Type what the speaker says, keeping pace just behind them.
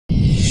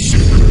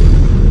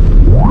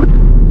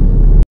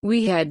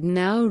We had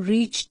now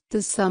reached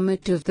the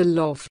summit of the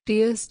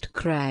loftiest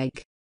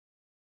crag.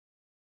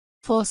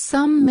 For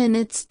some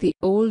minutes the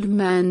old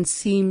man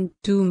seemed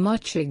too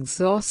much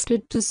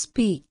exhausted to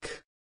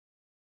speak.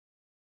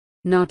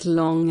 "Not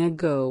long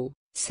ago,"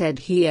 said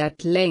he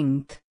at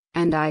length,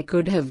 "and I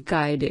could have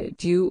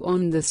guided you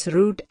on this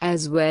route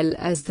as well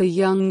as the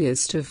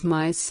youngest of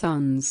my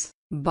sons,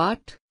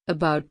 but,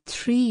 about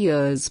 3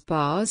 years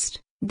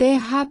past, there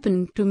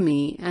happened to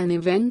me an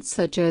event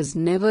such as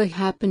never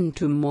happened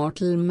to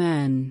mortal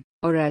man,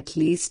 or at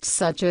least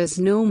such as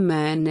no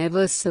man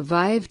ever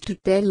survived to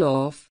tell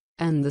of,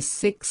 and the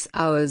 6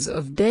 hours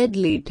of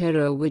deadly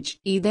terror which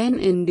he then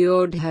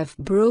endured have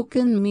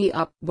broken me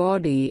up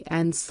body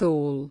and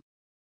soul.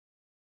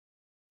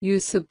 You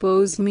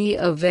suppose me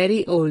a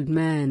very old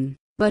man,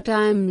 but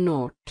I am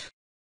not.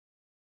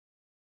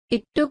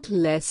 It took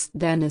less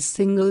than a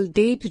single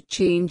day to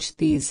change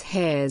these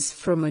hairs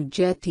from a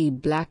jetty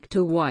black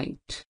to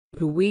white,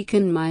 to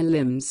weaken my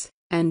limbs,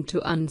 and to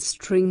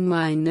unstring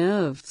my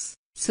nerves,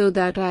 so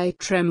that I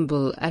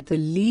tremble at the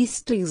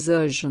least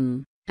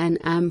exertion, and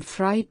am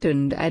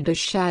frightened at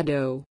a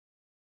shadow.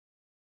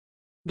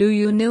 Do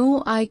you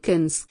know I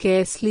can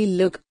scarcely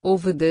look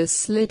over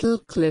this little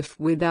cliff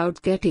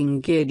without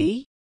getting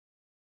giddy?"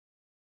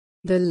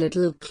 The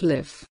little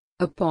cliff,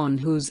 upon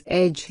whose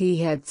edge he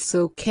had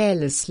so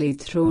carelessly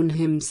thrown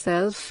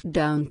himself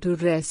down to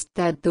rest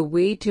that the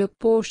weightier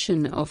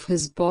portion of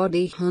his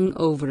body hung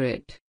over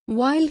it,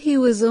 while he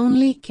was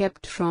only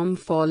kept from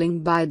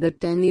falling by the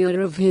tenure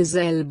of his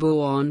elbow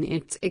on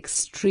its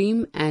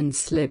extreme and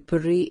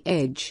slippery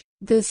edge.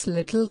 This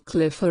little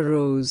cliff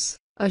arose,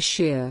 a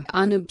sheer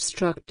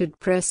unobstructed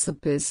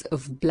precipice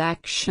of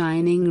black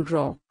shining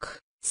rock,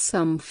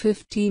 some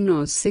 15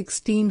 or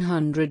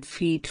 1600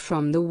 feet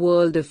from the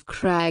world of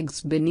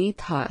crags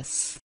beneath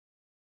us.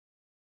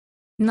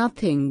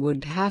 Nothing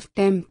would have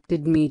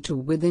tempted me to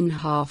within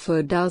half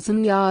a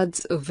dozen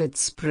yards of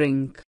its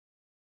brink.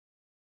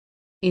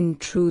 In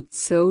truth,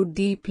 so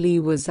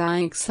deeply was I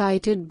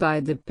excited by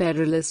the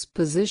perilous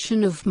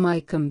position of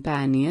my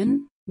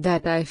companion,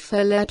 that I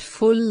fell at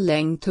full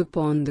length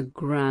upon the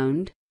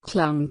ground,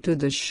 clung to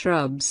the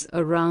shrubs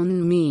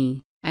around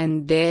me,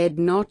 and dared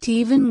not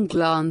even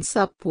glance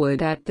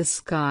upward at the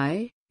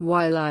sky,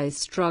 while I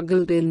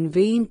struggled in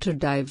vain to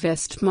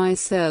divest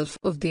myself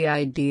of the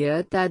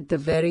idea that the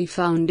very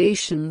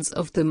foundations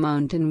of the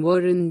mountain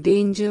were in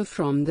danger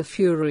from the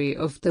fury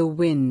of the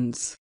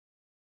winds.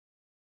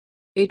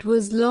 It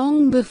was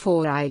long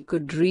before I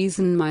could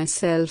reason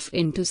myself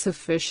into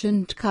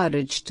sufficient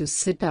courage to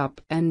sit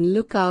up and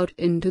look out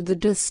into the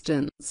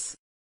distance.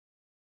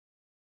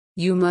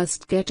 "You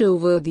must get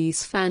over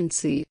these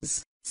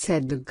fancies,"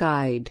 said the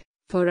guide,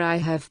 "for I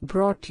have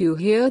brought you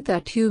here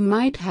that you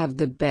might have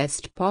the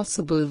best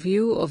possible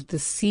view of the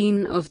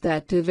scene of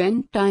that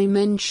event I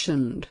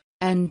mentioned,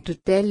 and to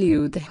tell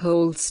you the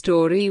whole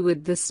story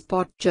with the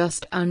spot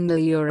just under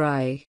your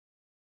eye.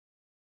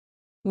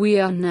 We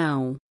are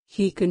now,"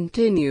 he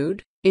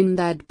continued, in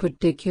that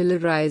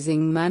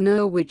particularizing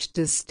manner which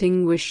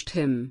distinguished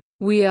him,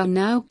 "we are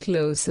now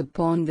close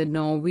upon the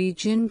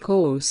Norwegian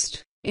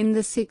coast, in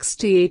the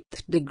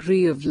 68th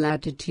degree of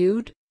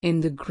latitude,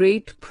 in the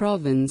great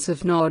province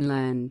of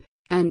Nordland,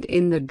 and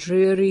in the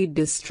dreary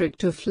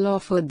district of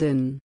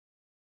Lofoden.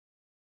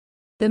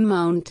 The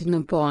mountain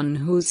upon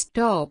whose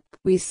top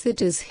we sit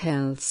is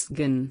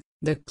Helsgen,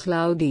 the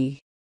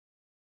cloudy.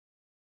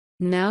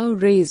 Now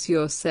raise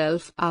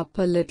yourself up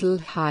a little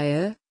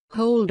higher,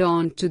 hold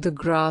on to the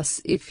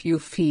grass if you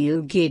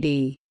feel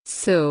giddy,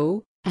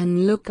 so,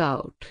 and look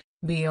out,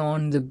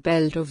 beyond the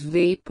belt of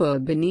vapor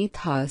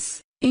beneath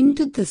us,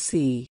 into the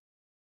sea."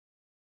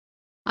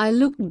 I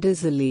looked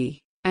dizzily,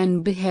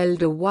 and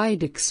beheld a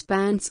wide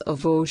expanse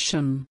of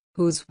ocean,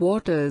 whose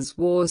waters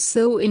wore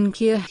so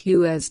unclear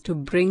hue as to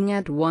bring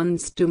at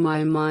once to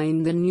my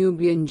mind the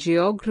Nubian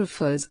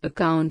geographer's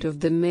account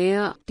of the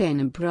Mare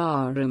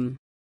Tenebrarum.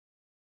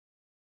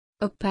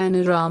 A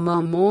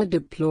panorama more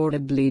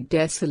deplorably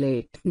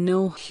desolate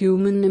no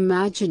human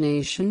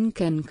imagination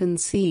can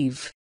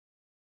conceive.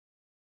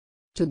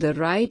 To the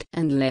right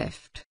and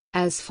left,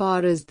 as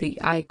far as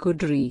the eye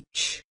could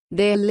reach,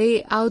 there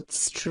lay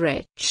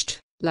outstretched,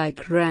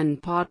 like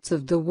ramparts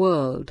of the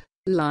world,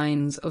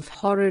 lines of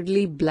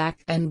horridly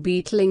black and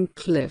beetling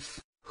cliff,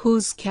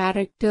 whose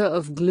character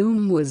of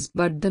gloom was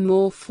but the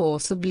more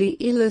forcibly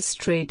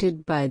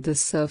illustrated by the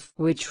surf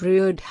which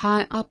reared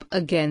high up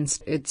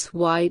against its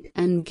white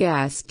and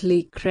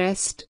ghastly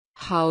crest,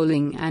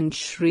 howling and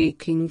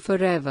shrieking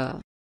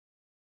forever.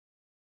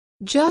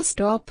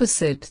 Just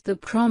opposite the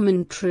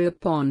promontory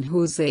upon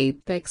whose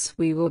apex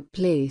we were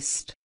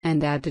placed,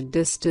 and at a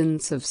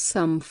distance of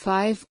some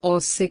 5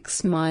 or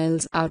 6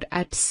 miles out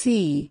at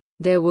sea,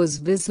 there was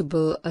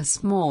visible a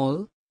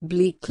small,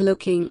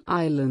 bleak-looking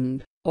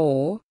island,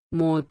 or,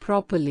 more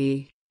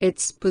properly,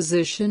 its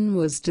position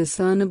was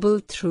discernible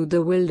through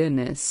the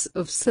wilderness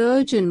of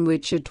surge in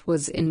which it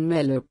was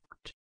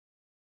enveloped.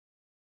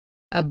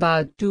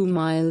 About 2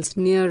 miles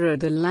nearer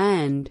the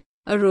land,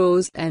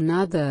 arose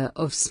another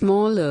of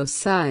smaller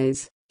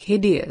size,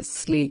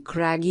 hideously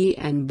craggy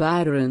and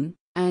barren,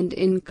 and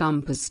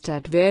encompassed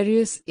at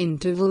various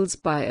intervals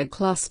by a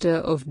cluster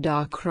of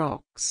dark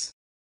rocks.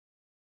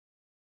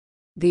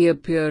 The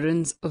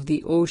appearance of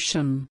the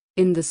ocean,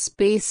 in the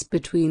space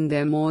between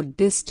their more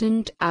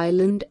distant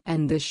island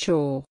and the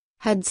shore,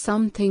 had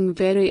something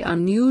very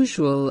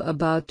unusual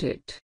about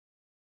it.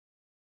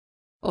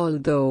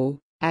 Although,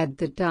 at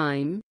the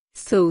time,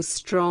 so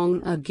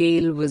strong a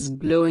gale was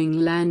blowing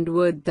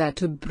landward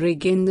that a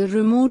brig in the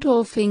remote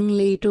offing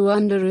lay to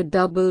under a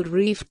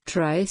double-reefed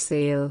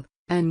trysail,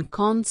 and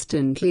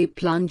constantly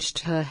plunged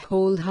her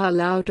whole hull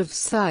out of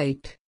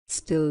sight,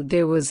 still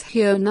there was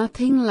here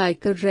nothing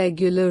like a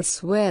regular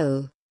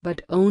swell,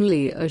 but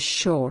only a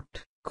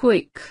short,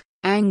 quick,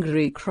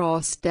 angry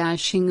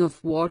cross-dashing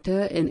of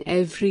water in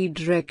every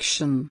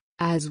direction,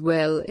 as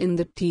well in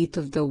the teeth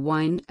of the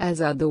wind as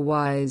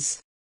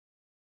otherwise.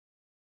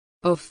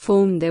 Of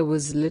foam there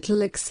was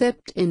little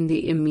except in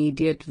the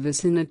immediate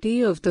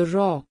vicinity of the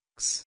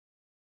rocks.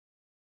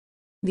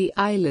 "The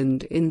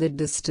island in the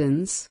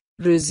distance,"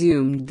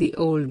 resumed the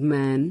old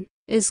man,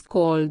 "is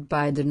called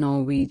by the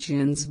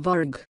Norwegians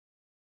Varg.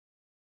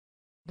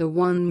 The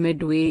one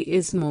midway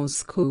is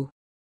Moscow.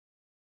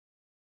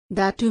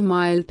 That a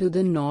mile to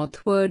the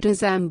northward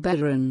is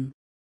Ambaran.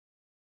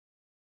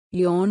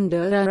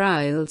 Yonder are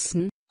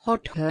Iselsen,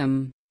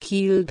 Hothelm,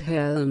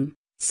 Keeldhelm,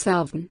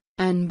 Savn,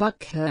 and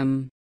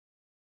Buckhelm.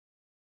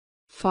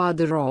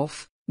 Farther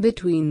off,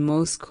 between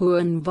Moscow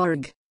and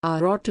Varg,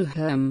 are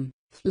Otterholm,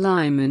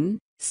 Flyman,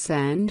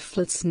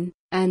 Sandfelsen,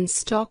 and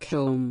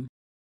Stockholm.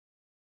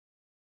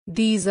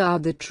 These are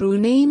the true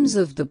names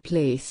of the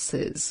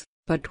places,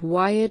 but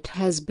why it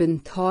has been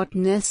thought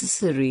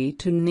necessary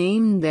to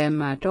name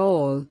them at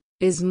all,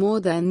 is more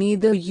than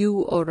either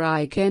you or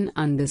I can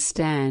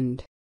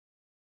understand.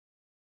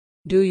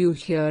 Do you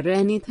hear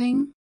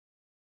anything?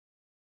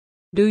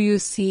 Do you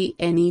see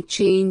any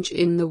change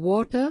in the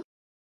water?"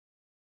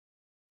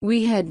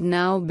 We had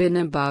now been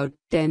about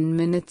 10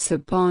 minutes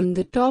upon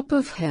the top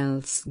of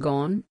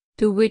Helsgården,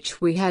 to which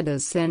we had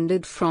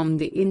ascended from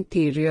the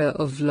interior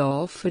of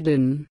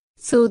Loffoden,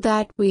 so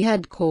that we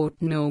had caught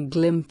no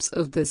glimpse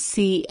of the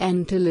sea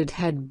until it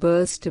had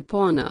burst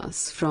upon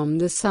us from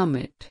the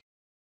summit.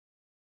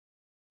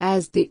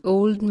 As the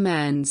old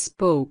man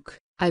spoke,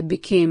 I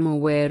became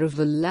aware of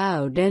a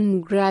loud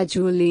and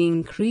gradually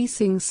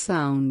increasing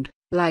sound,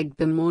 like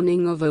the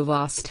mourning of a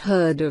vast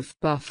herd of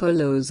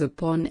buffaloes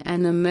upon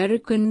an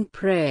American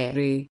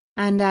prairie,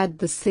 and at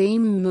the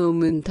same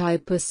moment I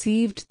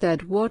perceived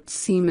that what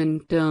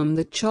seamen term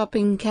the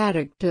chopping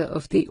character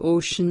of the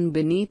ocean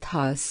beneath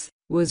us,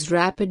 was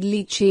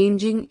rapidly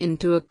changing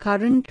into a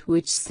current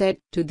which set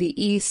to the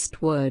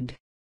eastward.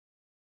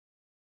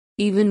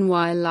 Even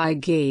while I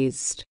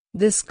gazed,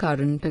 this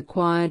current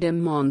acquired a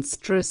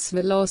monstrous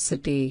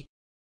velocity.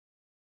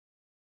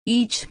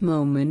 Each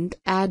moment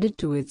added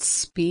to its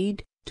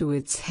speed, to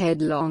its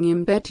headlong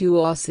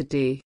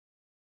impetuosity.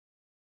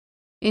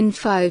 In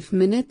 5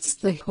 minutes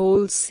the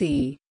whole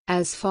sea,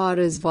 as far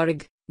as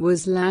Varg,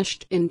 was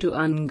lashed into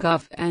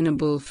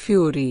ungovernable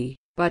fury,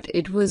 but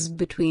it was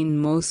between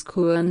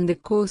Moscow and the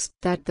coast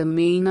that the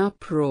main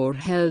uproar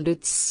held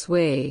its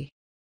sway.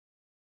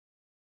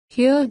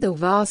 Here the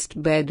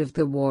vast bed of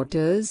the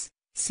waters,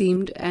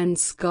 seamed and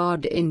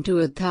scarred into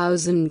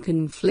 1,000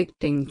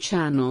 conflicting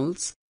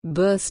channels,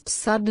 burst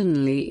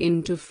suddenly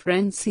into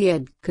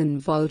frenzied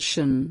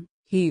convulsion,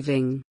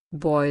 heaving,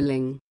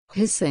 boiling,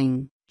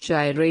 hissing,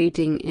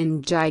 gyrating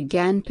in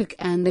gigantic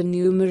and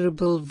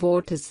innumerable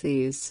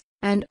vortices,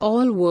 and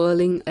all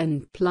whirling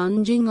and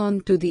plunging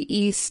on to the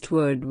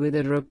eastward with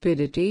a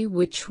rapidity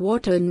which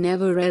water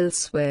never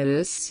elsewhere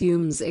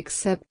assumes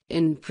except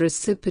in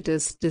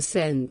precipitous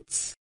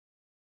descents.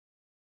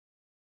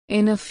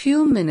 In a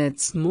few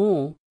minutes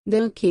more,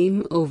 there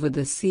came over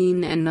the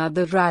scene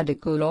another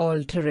radical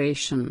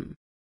alteration.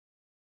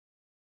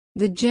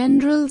 The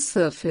general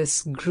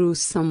surface grew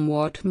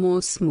somewhat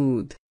more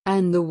smooth,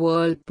 and the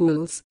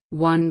whirlpools,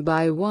 one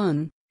by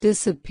one,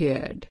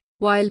 disappeared,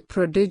 while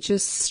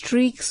prodigious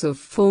streaks of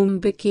foam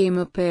became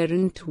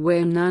apparent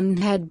where none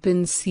had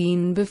been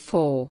seen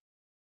before.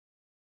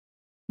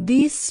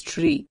 These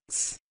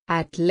streaks,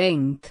 at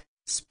length,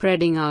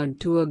 spreading out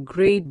to a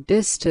great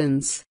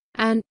distance,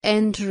 and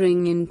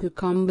entering into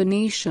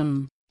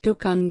combination,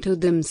 took unto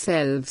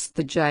themselves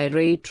the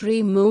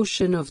gyratory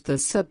motion of the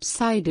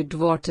subsided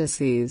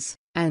vortices,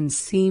 and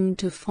seemed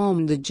to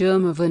form the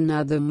germ of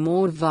another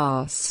more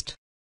vast.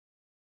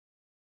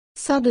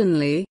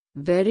 Suddenly,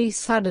 very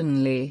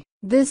suddenly,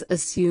 this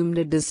assumed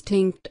a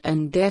distinct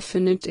and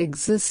definite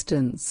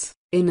existence,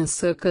 in a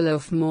circle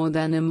of more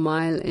than a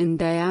mile in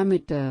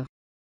diameter.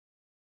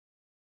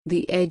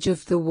 The edge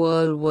of the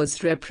whirl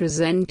was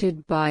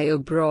represented by a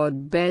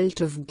broad belt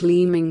of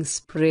gleaming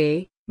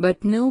spray,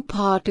 but no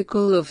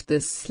particle of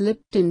this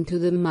slipped into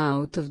the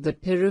mouth of the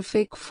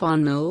terrific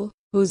funnel,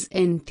 whose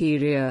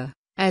interior,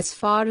 as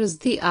far as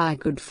the eye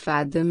could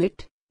fathom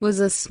it, was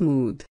a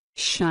smooth,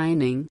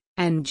 shining,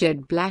 and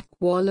jet-black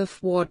wall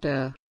of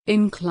water,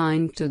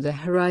 inclined to the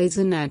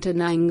horizon at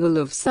an angle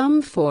of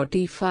some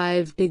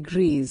 45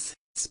 degrees,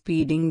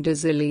 speeding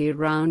dizzily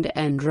round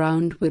and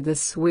round with a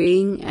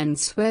swaying and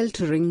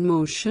sweltering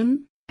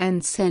motion,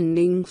 and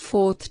sending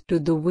forth to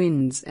the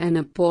winds an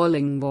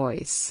appalling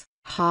voice,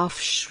 half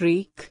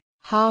shriek,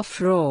 half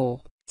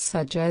roar,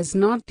 such as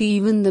not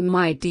even the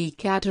mighty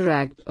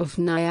cataract of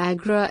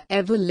Niagara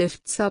ever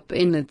lifts up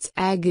in its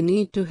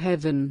agony to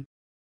heaven.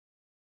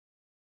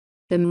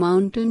 The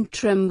mountain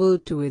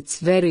trembled to its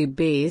very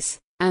base,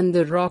 and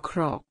the rock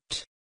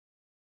rocked.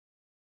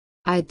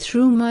 I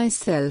threw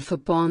myself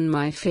upon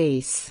my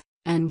face,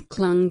 and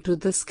clung to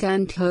the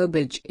scant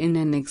herbage in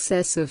an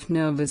excess of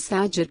nervous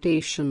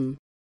agitation.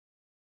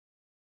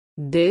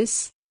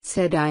 "This,"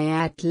 said I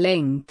at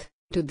length,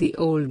 to the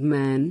old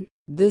man,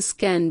 "this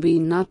can be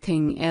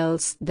nothing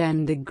else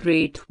than the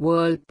great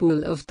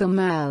whirlpool of the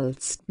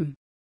Maelstrom."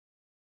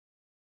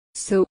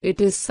 "So it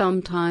is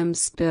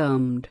sometimes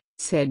termed,"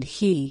 said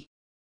he.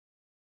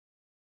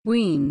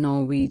 "We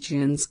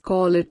Norwegians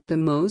call it the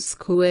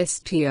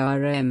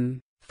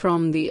Moskoe-Strm,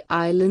 from the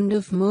island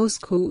of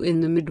Moscow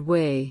in the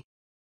Midway."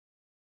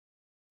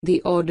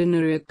 The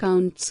ordinary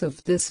accounts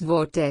of this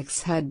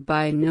vortex had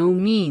by no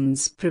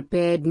means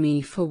prepared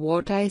me for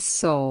what I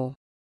saw.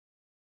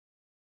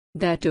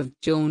 That of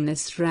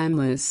Jonas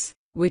Ramus,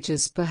 which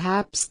is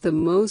perhaps the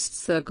most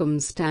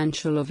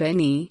circumstantial of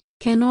any,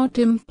 cannot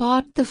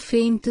impart the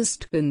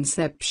faintest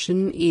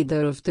conception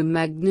either of the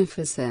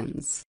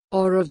magnificence,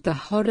 or of the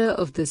horror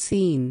of the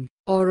scene,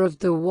 or of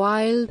the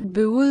wild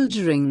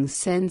bewildering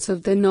sense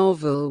of the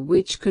novel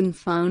which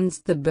confounds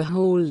the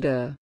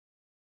beholder.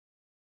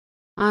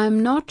 I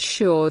am not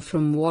sure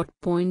from what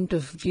point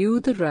of view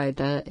the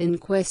writer in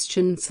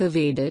question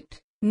surveyed it,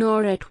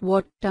 nor at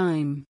what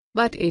time,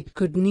 but it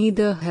could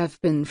neither have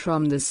been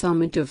from the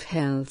summit of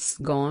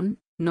Helseggen,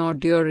 nor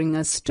during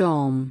a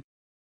storm.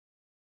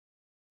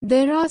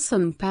 There are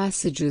some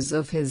passages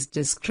of his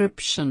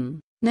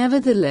description,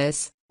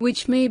 nevertheless,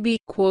 which may be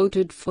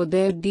quoted for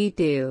their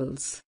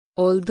details,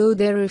 although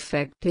their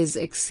effect is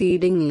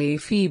exceedingly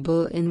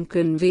feeble in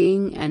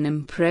conveying an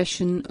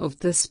impression of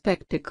the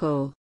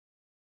spectacle.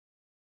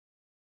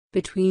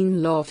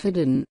 "Between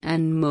Lofoten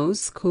and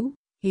Moscow,"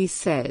 he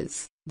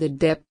says, "the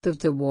depth of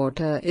the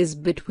water is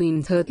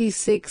between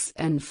 36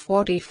 and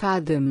 40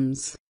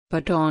 fathoms,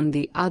 but on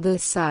the other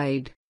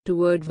side,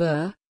 toward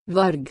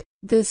Varg,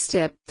 this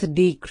depth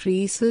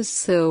decreases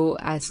so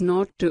as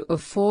not to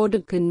afford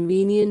a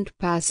convenient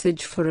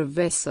passage for a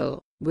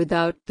vessel,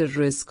 without the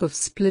risk of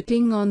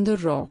splitting on the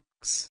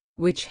rocks,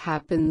 which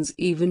happens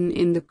even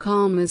in the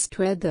calmest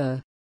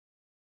weather.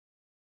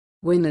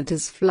 When it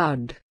is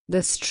flood,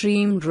 the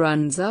stream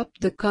runs up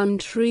the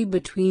country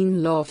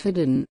between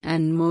Lofoten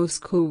and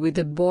Moscow with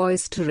a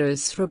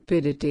boisterous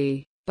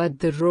rapidity, but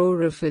the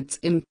roar of its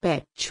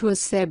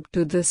impetuous ebb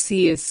to the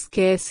sea is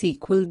scarce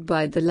equalled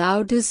by the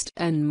loudest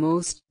and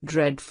most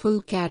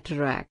dreadful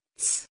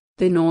cataracts,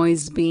 the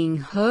noise being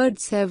heard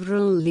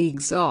several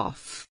leagues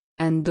off,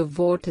 and the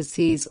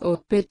vortices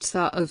or pits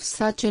are of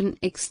such an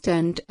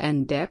extent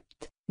and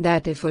depth,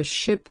 that if a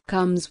ship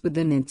comes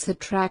within its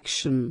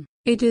attraction,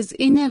 it is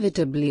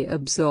inevitably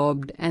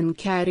absorbed and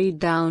carried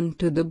down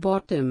to the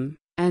bottom,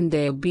 and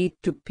there beat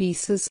to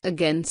pieces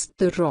against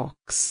the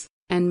rocks,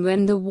 and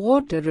when the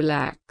water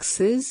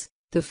relaxes,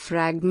 the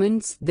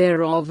fragments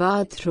thereof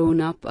are thrown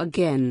up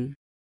again.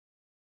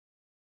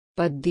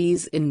 But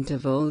these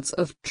intervals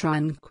of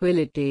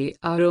tranquility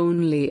are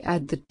only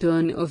at the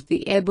turn of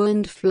the ebb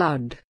and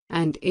flood,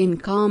 and in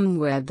calm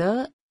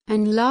weather,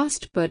 and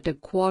last but a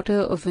quarter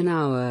of an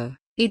hour,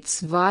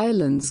 its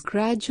violence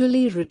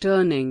gradually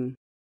returning.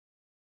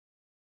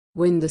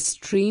 When the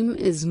stream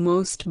is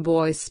most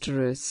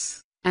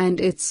boisterous, and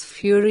its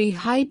fury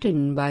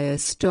heightened by a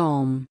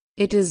storm,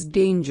 it is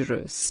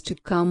dangerous to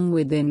come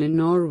within a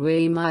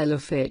Norway mile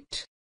of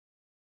it.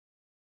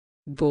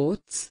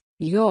 Boats,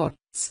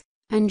 yachts,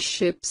 and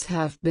ships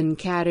have been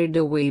carried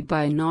away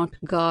by not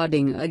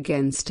guarding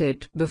against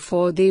it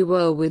before they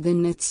were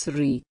within its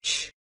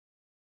reach.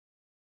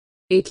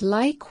 It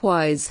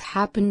likewise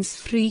happens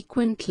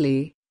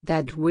frequently,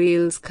 that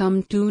whales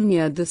come too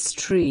near the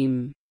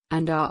stream,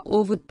 and are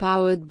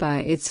overpowered by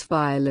its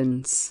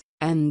violence,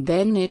 and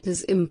then it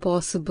is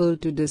impossible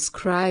to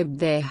describe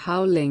their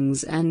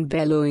howlings and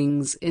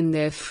bellowings in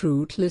their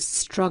fruitless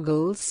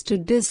struggles to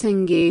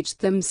disengage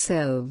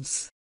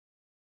themselves.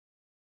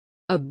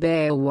 A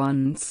bear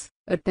once,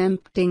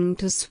 attempting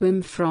to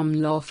swim from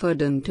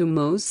Lofoten to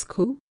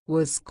Moscow,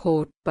 was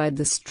caught by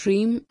the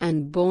stream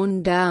and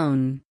borne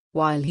down,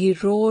 while he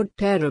roared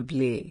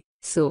terribly,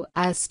 so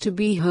as to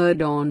be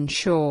heard on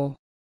shore.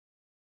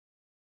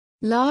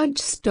 Large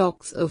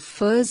stalks of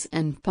firs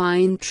and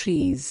pine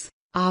trees,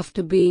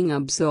 after being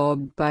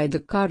absorbed by the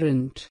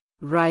current,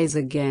 rise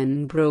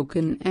again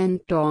broken and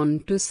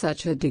torn to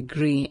such a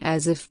degree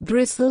as if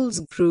bristles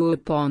grew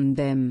upon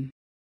them.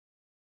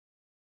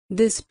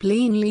 This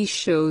plainly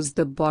shows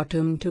the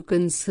bottom to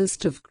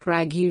consist of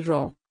craggy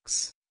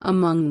rocks,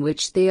 among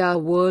which they are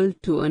whirled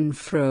to and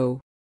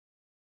fro.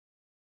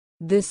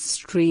 This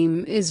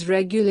stream is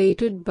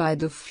regulated by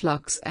the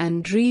flux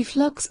and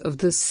reflux of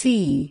the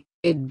sea,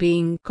 it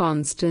being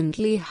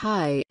constantly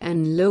high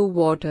and low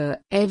water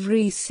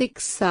every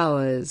 6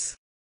 hours.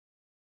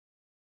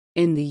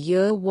 In the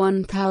year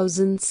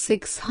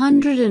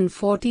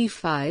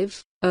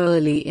 1645,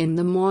 early in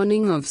the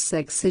morning of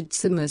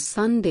Sexagesima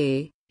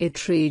Sunday,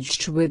 it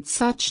raged with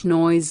such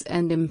noise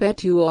and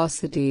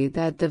impetuosity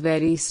that the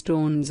very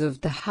stones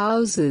of the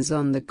houses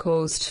on the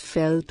coast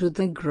fell to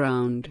the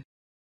ground.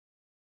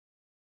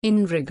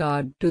 In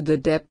regard to the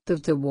depth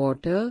of the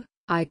water,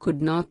 I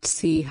could not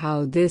see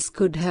how this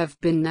could have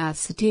been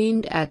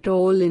ascertained at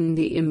all in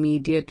the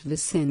immediate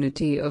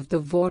vicinity of the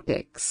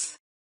vortex.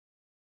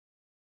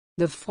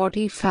 The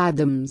 40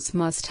 fathoms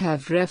must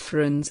have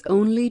reference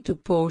only to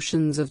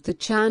portions of the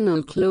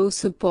channel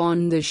close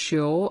upon the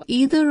shore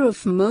either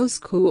of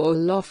Moscow or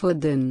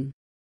Lofoten.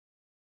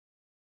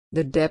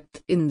 The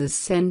depth in the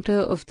center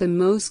of the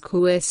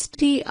Moscow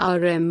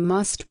Strm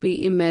must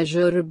be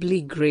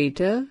immeasurably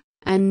greater,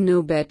 and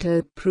no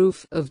better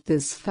proof of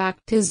this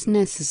fact is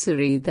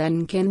necessary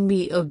than can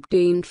be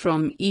obtained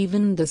from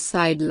even the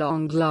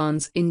sidelong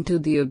glance into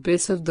the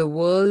abyss of the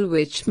whirl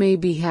which may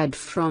be had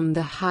from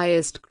the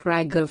highest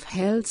crag of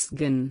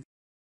Helseggen.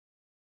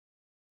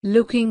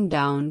 Looking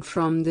down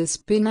from this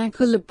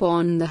pinnacle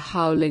upon the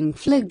howling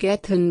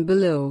Phlegethon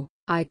below,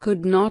 I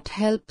could not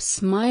help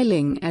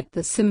smiling at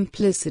the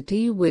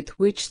simplicity with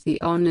which the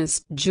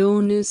honest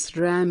Jonas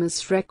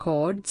Ramus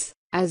records,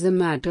 as a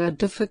matter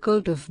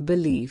difficult of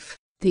belief,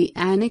 the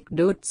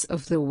anecdotes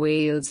of the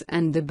whales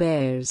and the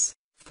bears,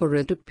 for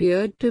it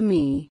appeared to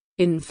me,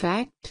 in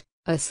fact,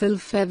 a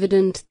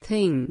self-evident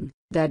thing,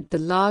 that the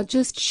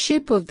largest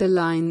ship of the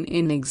line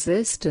in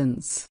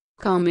existence,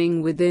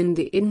 coming within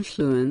the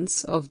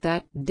influence of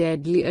that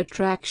deadly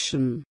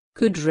attraction,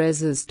 could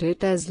resist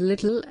it as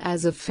little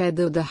as a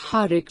feather the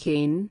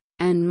hurricane,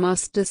 and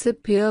must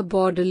disappear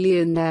bodily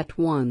and at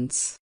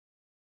once.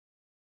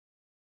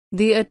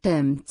 The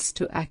attempts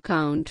to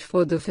account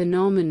for the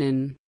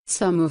phenomenon,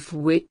 some of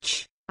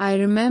which, I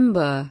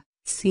remember,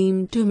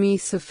 seemed to me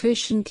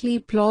sufficiently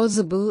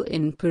plausible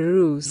in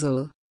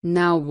perusal,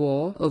 now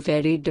wore a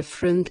very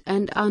different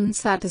and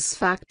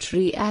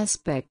unsatisfactory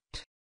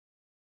aspect.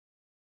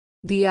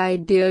 The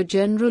idea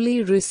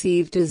generally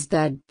received is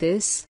that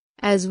this,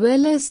 as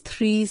well as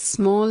 3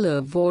 smaller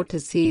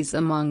vortices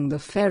among the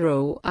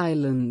Faroe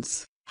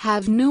Islands,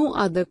 have no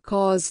other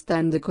cause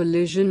than the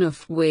collision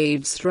of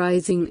waves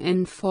rising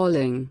and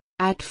falling,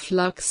 at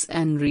flux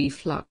and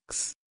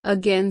reflux,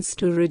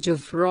 against a ridge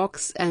of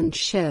rocks and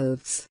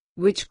shelves,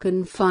 which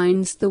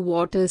confines the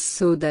water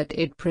so that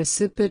it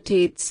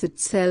precipitates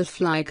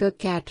itself like a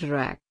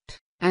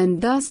cataract,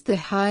 and thus the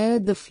higher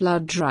the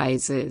flood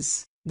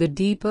rises, the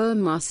deeper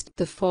must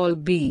the fall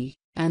be,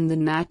 and the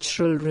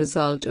natural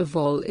result of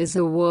all is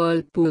a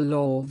whirlpool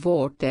or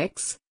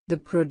vortex, the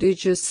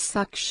prodigious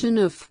suction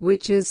of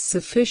which is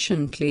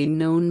sufficiently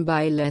known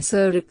by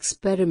lesser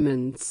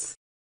experiments.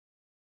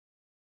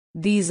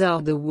 These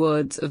are the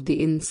words of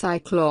the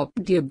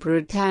Encyclopaedia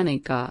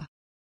Britannica.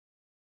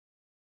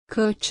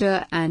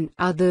 Kircher and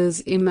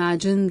others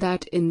imagine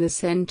that in the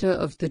center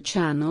of the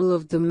channel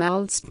of the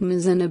Maelstrom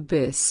is an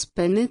abyss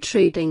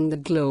penetrating the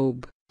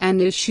globe,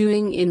 and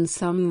issuing in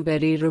some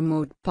very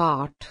remote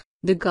part,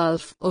 the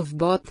Gulf of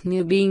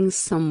Bothnia being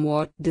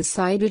somewhat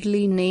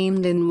decidedly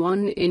named in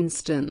one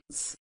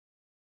instance.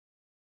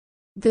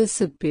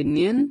 This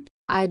opinion,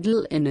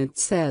 idle in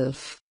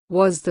itself,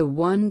 was the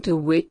one to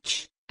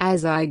which,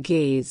 as I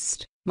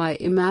gazed, my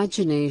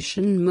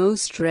imagination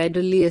most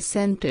readily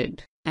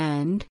assented,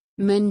 and,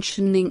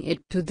 mentioning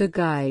it to the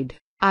guide,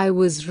 I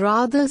was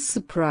rather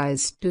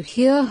surprised to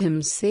hear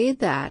him say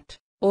that,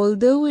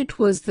 although it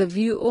was the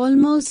view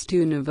almost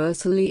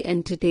universally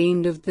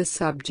entertained of the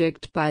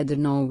subject by the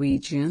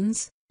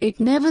Norwegians, it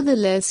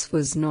nevertheless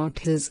was not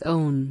his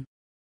own.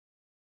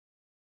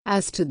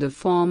 As to the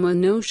former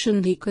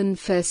notion he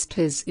confessed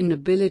his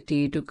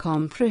inability to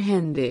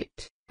comprehend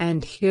it,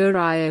 and here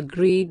I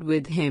agreed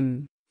with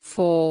him,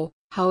 for,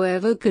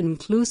 however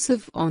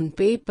conclusive on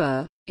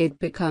paper, it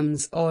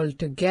becomes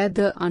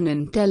altogether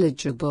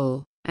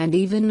unintelligible, and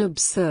even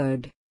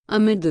absurd,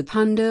 amid the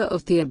thunder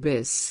of the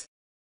abyss.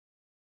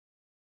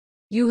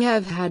 "You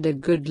have had a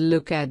good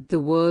look at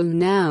the whirl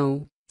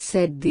now,"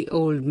 said the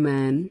old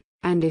man,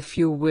 "and if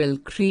you will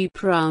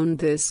creep round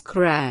this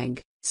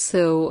crag,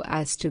 so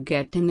as to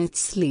get in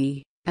its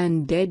lee,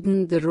 and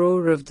deaden the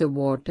roar of the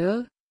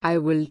water, I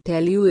will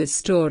tell you a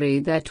story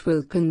that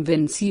will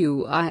convince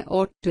you I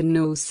ought to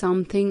know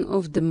something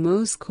of the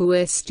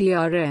Moscow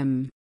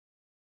Strm."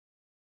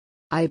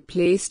 I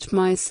placed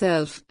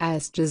myself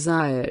as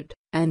desired,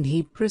 and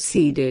he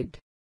proceeded.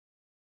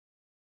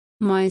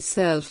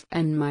 "Myself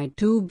and my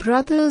 2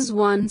 brothers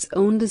once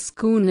owned a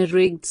schooner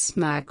rigged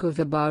smack of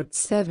about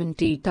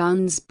 70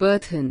 tons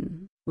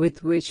burthen,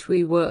 with which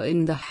we were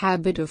in the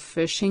habit of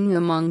fishing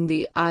among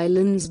the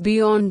islands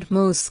beyond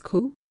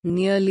Moscow,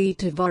 nearly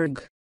to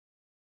Varg.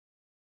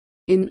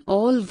 In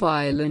all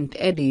violent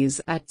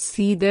eddies at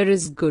sea there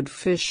is good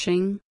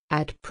fishing,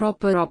 at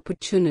proper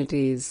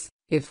opportunities,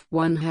 if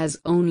one has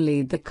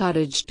only the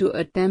courage to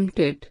attempt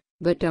it,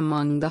 but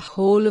among the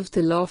whole of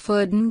the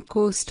Lofoten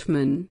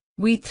coastmen,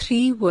 We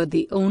three were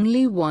the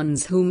only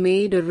ones who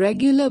made a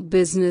regular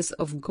business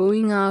of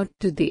going out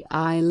to the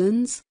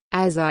islands,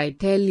 as I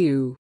tell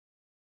you.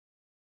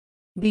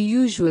 The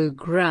usual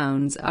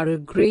grounds are a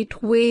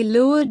great way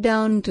lower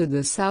down to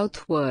the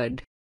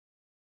southward.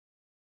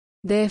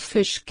 Their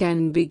fish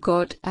can be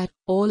got at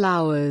all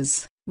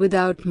hours,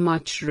 without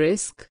much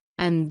risk,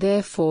 and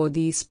therefore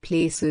these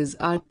places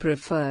are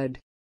preferred.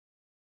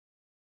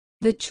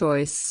 The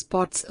choice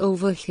spots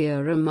over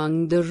here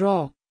among the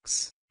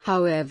rocks,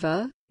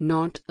 however,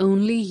 not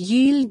only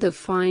yield the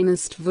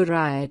finest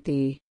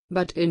variety,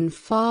 but in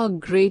far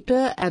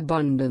greater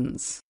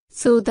abundance,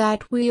 so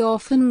that we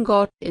often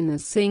got in a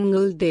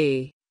single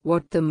day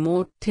what the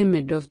more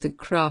timid of the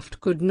craft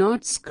could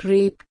not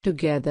scrape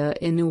together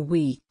in a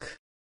week.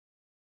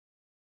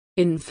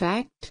 In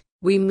fact,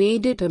 we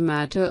made it a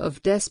matter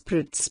of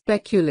desperate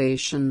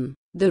speculation,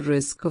 the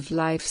risk of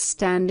life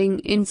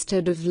standing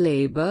instead of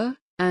labor,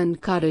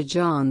 and courage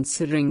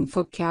answering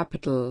for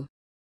capital.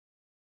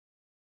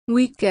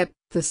 We kept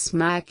the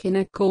smack in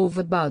a cove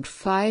about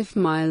 5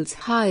 miles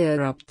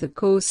higher up the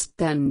coast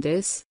than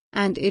this,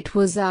 and it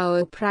was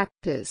our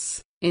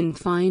practice, in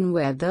fine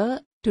weather,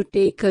 to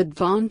take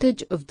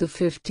advantage of the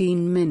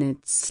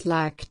 15-minute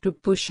slack to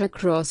push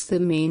across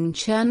the main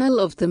channel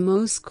of the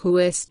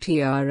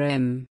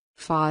Maelstrom,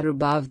 far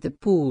above the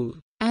pool,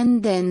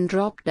 and then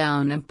drop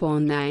down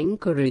upon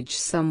anchorage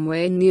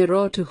somewhere near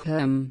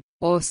Otterham,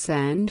 or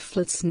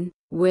Sandflesen,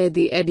 where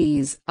the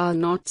eddies are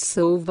not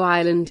so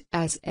violent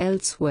as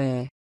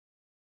elsewhere.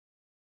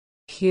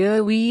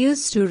 Here we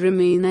used to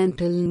remain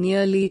until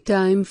nearly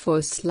time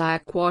for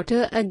slack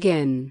water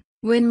again,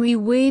 when we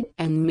weighed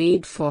and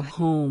made for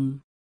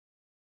home.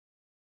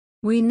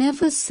 We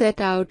never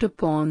set out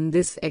upon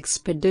this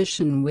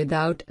expedition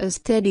without a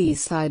steady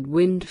side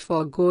wind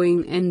for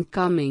going and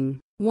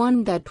coming,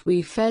 one that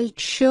we felt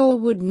sure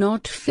would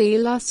not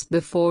fail us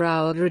before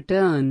our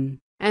return,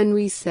 and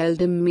we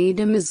seldom made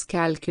a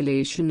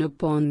miscalculation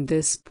upon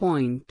this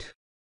point.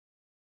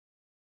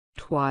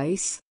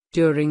 Twice,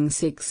 during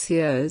 6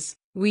 years,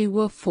 we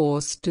were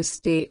forced to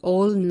stay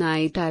all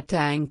night at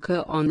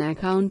anchor on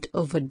account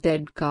of a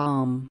dead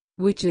calm,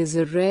 which is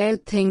a rare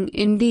thing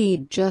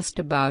indeed just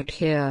about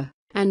here,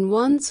 and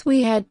once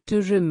we had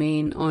to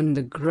remain on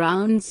the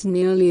grounds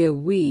nearly a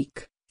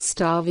week,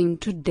 starving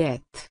to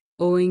death,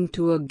 owing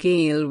to a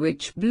gale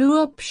which blew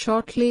up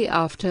shortly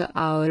after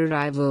our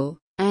arrival,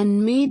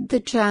 and made the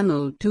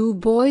channel too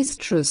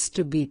boisterous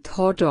to be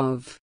thought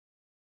of.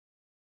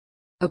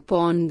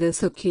 Upon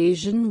this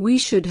occasion we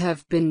should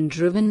have been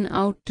driven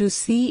out to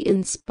sea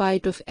in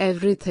spite of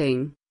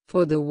everything,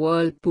 for the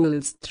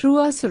whirlpools threw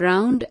us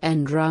round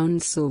and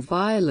round so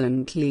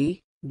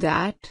violently,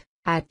 that,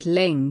 at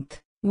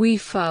length, we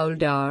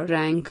fouled our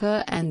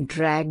anchor and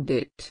dragged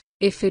it,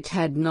 if it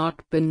had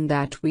not been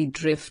that we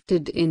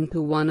drifted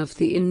into one of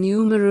the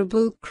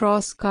innumerable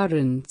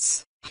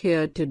cross-currents,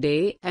 here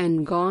today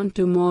and gone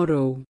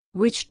tomorrow,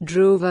 which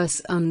drove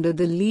us under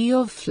the lee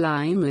of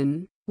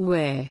Flyman,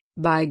 where,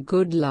 by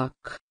good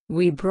luck,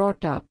 we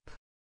brought up.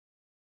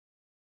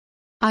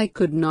 I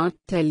could not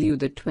tell you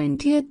the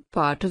 20th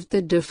part of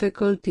the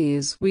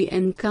difficulties we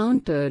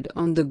encountered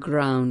on the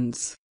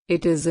grounds.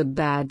 It is a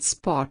bad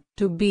spot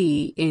to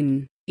be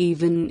in,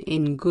 even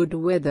in good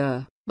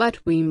weather,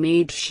 but we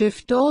made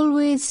shift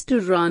always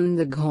to run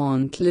the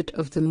gauntlet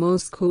of the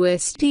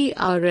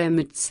Maelstrom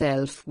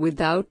itself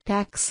without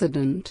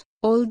accident,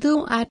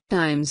 although at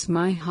times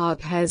my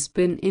heart has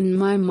been in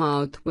my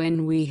mouth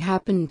when we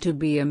happened to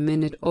be a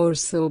minute or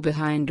so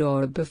behind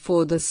or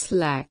before the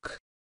slack.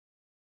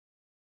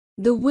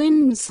 The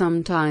wind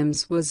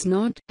sometimes was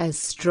not as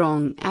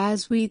strong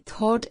as we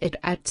thought it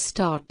at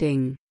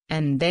starting,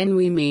 and then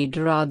we made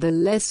rather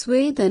less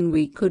way than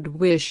we could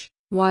wish,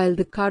 while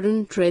the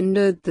current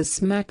rendered the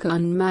smack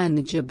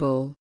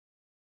unmanageable.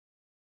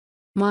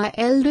 My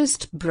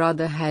eldest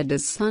brother had a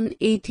son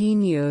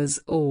 18 years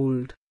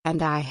old,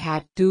 and I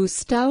had 2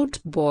 stout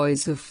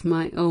boys of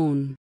my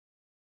own.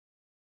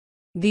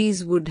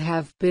 These would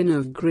have been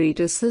of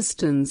great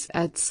assistance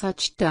at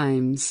such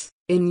times,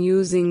 in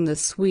using the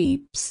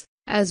sweeps,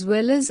 as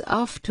well as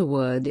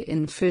afterward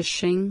in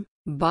fishing,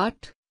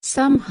 but,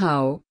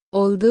 somehow,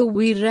 although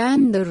we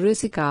ran the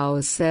risk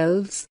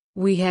ourselves,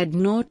 we had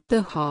not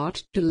the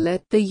heart to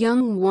let the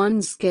young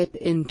ones get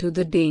into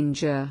the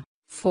danger,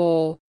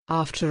 for,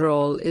 after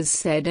all is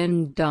said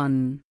and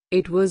done,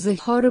 it was a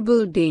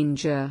horrible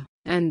danger,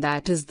 and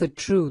that is the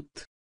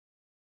truth.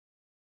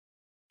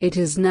 It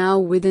is now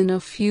within a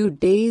few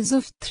days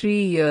of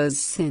 3 years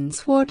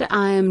since what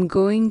I am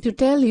going to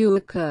tell you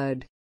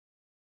occurred.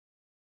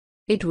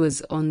 It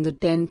was on the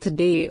 10th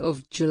day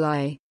of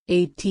July,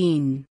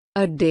 18,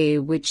 a day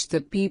which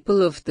the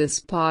people of this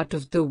part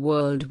of the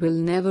world will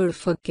never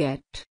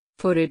forget,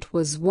 for it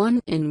was one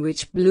in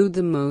which blew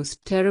the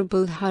most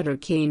terrible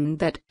hurricane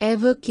that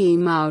ever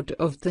came out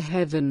of the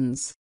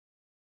heavens.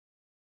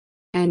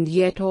 And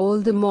yet all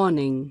the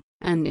morning,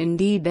 and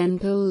indeed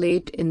until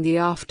late in the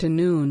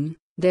afternoon,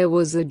 there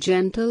was a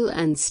gentle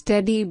and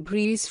steady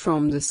breeze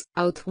from the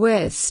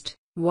southwest,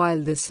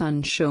 while the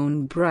sun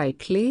shone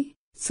brightly,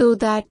 so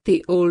that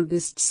the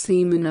oldest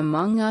seaman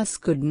among us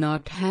could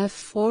not have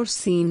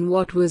foreseen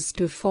what was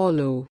to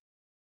follow.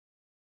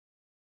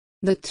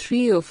 The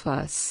three of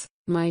us,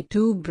 my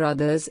two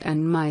brothers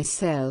and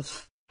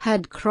myself,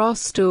 had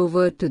crossed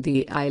over to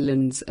the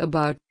islands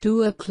about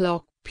 2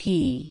 o'clock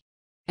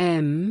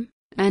p.m.,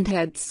 and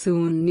had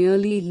soon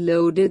nearly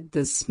loaded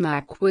the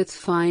smack with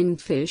fine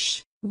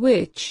fish,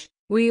 which,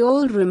 we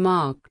all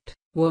remarked,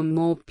 were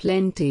more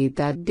plenty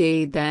that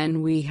day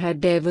than we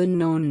had ever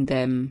known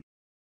them.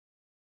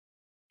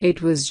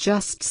 It was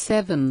just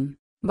 7,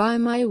 by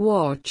my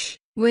watch,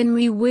 when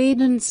we weighed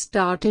and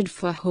started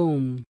for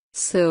home,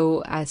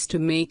 so as to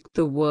make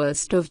the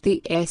worst of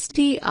the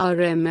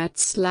STRM at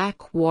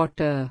slack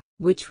water,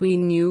 which we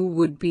knew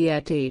would be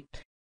at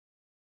 8.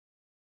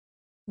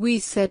 We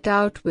set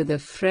out with a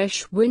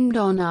fresh wind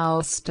on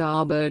our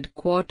starboard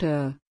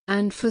quarter,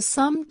 and for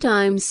some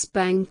time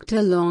spanked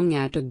along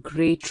at a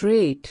great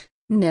rate,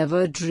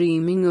 never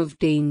dreaming of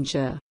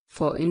danger,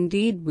 for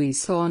indeed we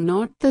saw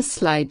not the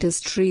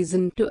slightest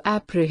reason to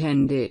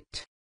apprehend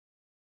it.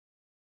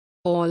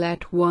 All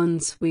at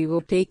once we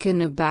were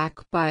taken aback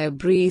by a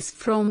breeze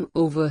from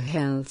over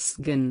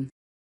Helsingin.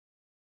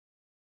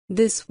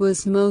 This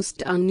was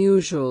most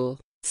unusual,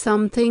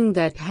 something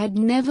that had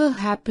never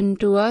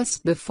happened to us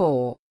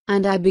before,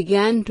 and I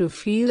began to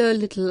feel a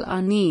little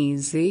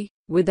uneasy,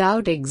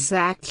 without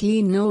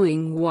exactly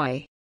knowing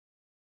why.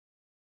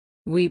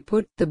 We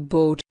put the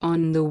boat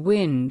on the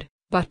wind,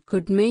 but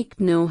could make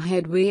no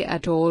headway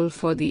at all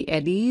for the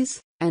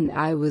eddies, and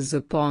I was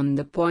upon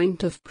the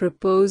point of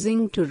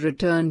proposing to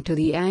return to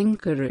the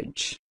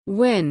anchorage,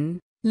 when,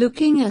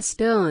 looking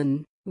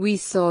astern, we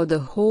saw the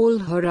whole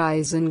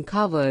horizon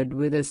covered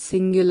with a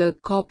singular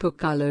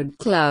copper-colored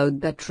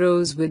cloud that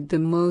rose with the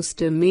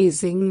most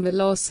amazing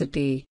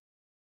velocity.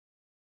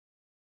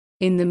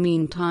 In the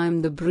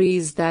meantime the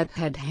breeze that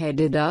had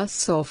headed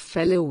us off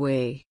fell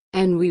away,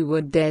 and we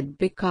were dead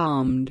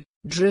becalmed,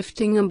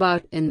 drifting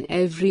about in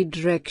every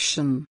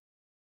direction.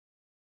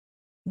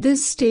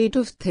 This state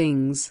of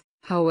things,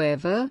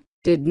 however,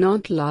 did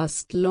not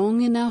last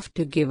long enough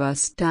to give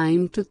us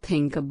time to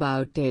think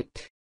about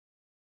it.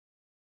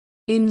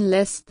 In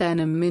less than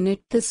a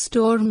minute the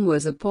storm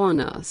was upon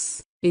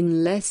us,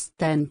 in less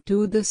than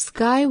 2 the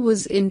sky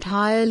was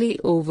entirely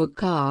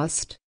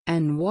overcast,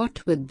 and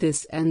what with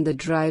this and the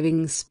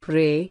driving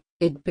spray,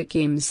 it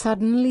became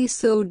suddenly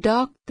so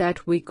dark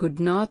that we could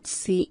not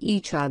see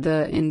each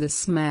other in the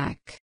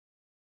smack.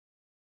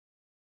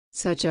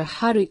 Such a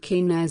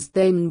hurricane as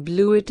then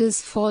blew it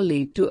is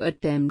folly to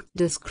attempt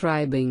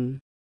describing.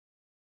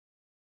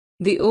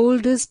 The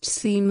oldest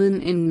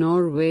seaman in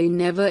Norway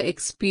never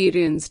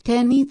experienced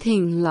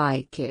anything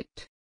like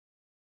it.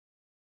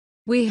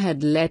 We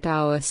had let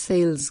our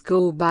sails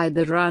go by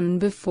the run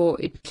before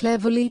it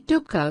cleverly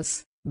took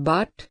us,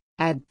 but,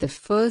 at the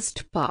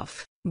first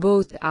puff,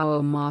 both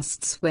our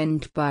masts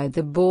went by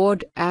the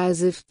board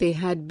as if they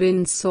had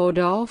been sawed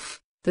off,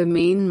 the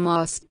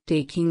mainmast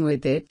taking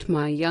with it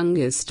my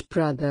youngest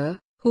brother,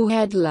 who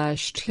had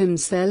lashed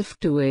himself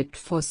to it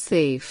for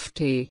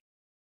safety.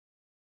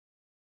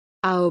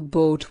 Our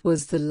boat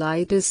was the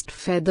lightest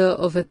feather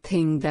of a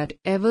thing that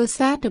ever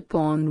sat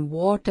upon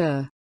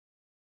water.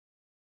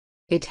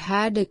 It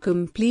had a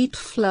complete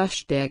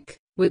flush deck,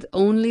 with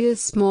only a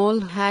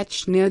small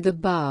hatch near the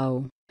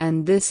bow,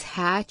 and this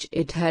hatch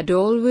it had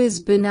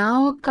always been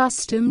our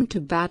custom to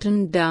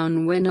batten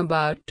down when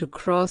about to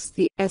cross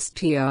the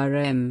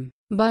STRM,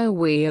 by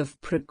way of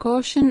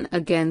precaution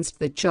against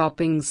the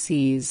chopping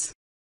seas.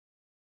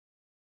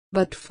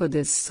 But for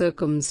this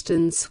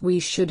circumstance we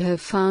should have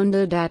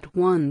foundered at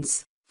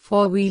once,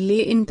 for we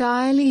lay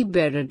entirely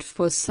buried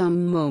for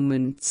some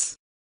moments.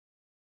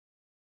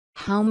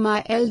 How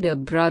my elder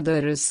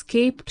brother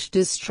escaped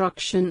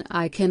destruction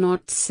I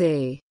cannot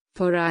say,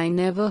 for I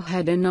never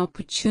had an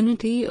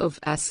opportunity of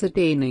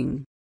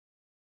ascertaining.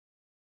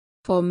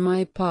 For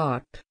my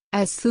part,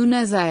 as soon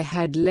as I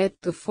had let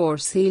the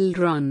foresail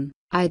run,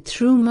 I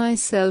threw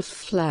myself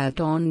flat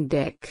on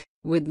deck,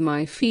 with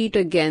my feet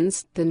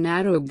against the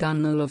narrow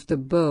gunwale of the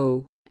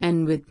bow,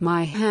 and with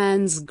my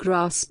hands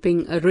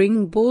grasping a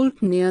ring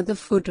bolt near the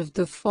foot of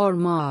the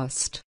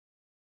foremast.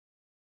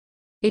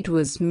 It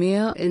was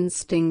mere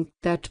instinct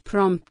that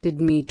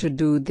prompted me to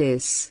do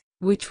this,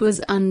 which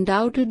was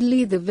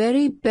undoubtedly the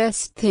very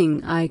best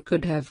thing I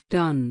could have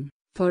done,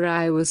 for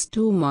I was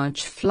too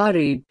much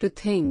flurried to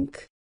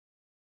think.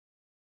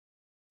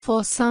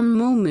 For some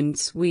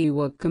moments we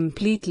were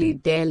completely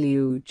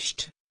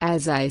deluged,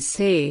 as I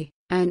say,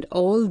 and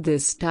all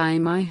this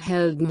time I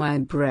held my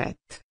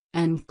breath,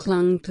 and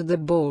clung to the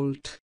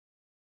bolt.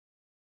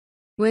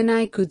 When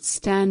I could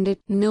stand it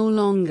no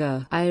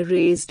longer, I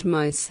raised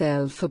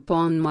myself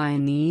upon my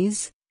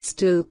knees,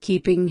 still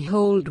keeping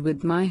hold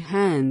with my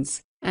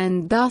hands,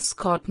 and thus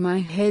caught my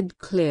head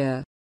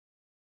clear.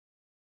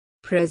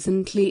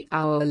 Presently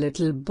our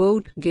little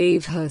boat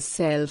gave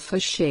herself a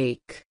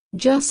shake,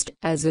 just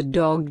as a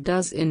dog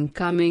does in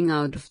coming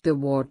out of the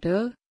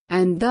water,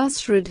 and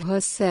thus rid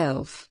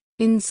herself,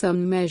 in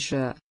some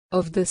measure,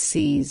 of the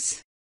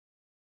seas.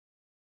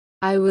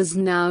 I was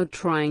now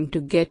trying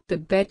to get the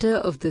better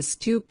of the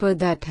stupor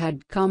that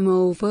had come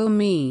over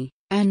me,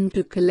 and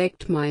to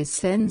collect my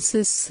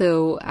senses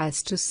so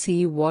as to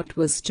see what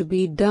was to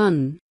be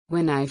done,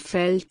 when I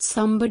felt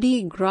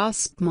somebody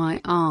grasp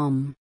my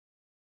arm.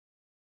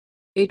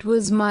 It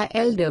was my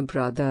elder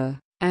brother,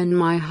 and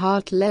my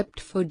heart leapt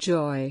for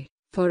joy,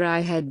 for I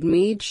had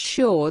made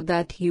sure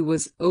that he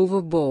was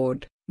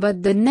overboard,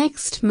 but the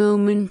next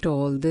moment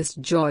all this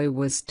joy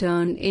was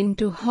turned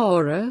into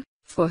horror,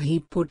 for he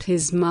put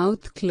his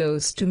mouth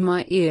close to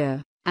my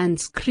ear, and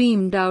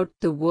screamed out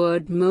the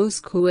word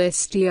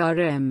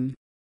Maelstrom.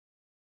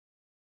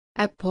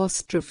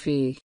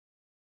 Apostrophe.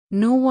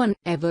 No one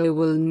ever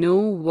will know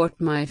what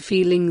my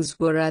feelings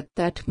were at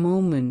that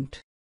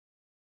moment.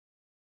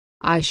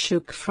 I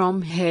shook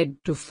from head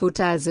to foot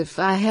as if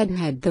I had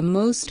had the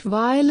most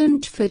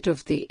violent fit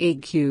of the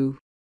ague.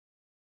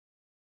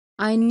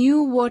 I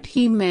knew what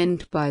he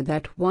meant by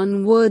that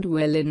one word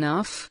well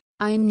enough.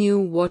 I knew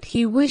what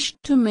he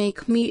wished to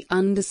make me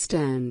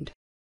understand.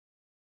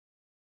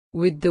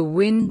 With the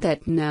wind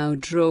that now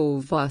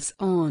drove us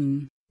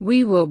on,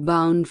 we were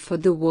bound for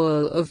the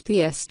whirl of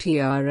the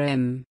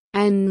Strom,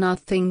 and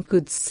nothing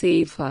could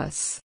save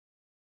us.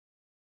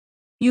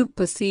 You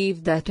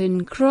perceive that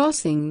in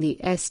crossing the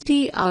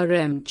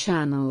Strom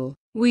channel,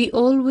 we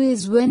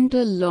always went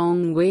a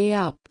long way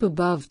up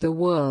above the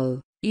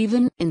whirl,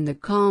 even in the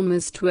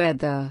calmest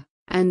weather,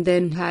 and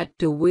then had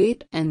to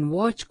wait and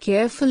watch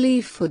carefully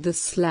for the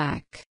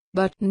slack.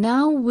 But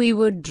now we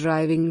were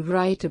driving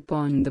right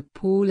upon the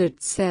pool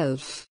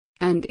itself,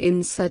 and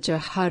in such a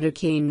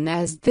hurricane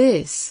as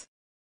this.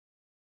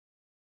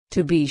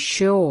 To be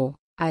sure,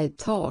 I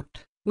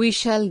thought, we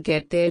shall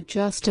get there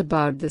just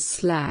about the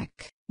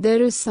slack.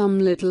 There is some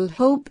little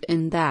hope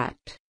in that,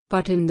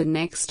 but in the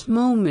next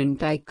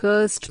moment I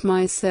cursed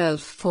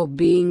myself for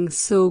being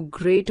so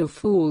great a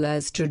fool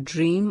as to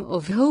dream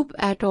of hope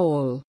at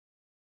all.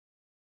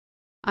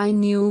 I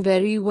knew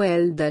very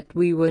well that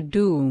we were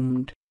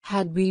doomed,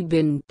 had we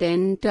been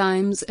 10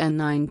 times a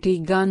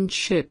 90-gun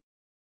ship.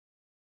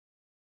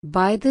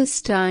 By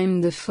this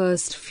time the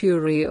first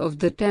fury of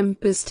the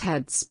tempest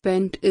had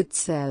spent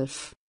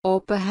itself, or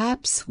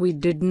perhaps we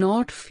did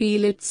not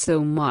feel it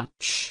so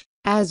much,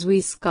 as we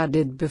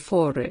scudded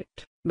before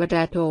it, but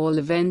at all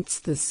events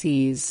the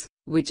seas,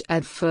 which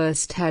at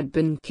first had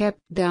been kept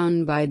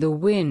down by the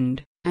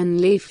wind, and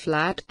lay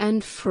flat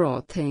and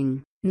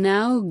frothing,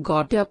 now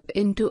got up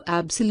into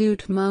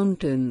absolute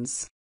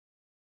mountains.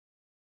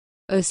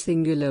 A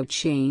singular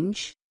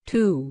change,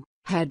 too,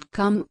 had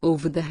come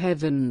over the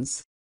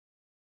heavens.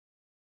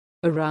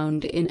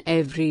 Around in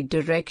every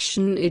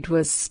direction it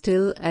was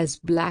still as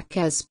black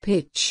as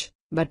pitch,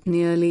 but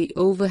nearly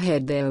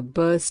overhead there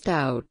burst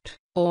out,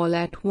 all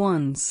at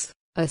once,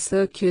 a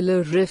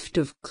circular rift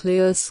of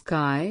clear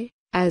sky,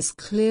 as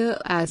clear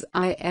as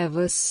I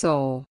ever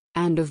saw,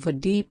 and of a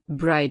deep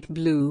bright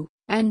blue,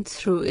 and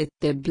through it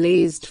there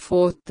blazed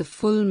forth the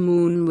full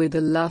moon with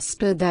a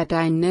lustre that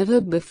I never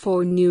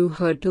before knew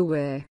her to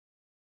wear.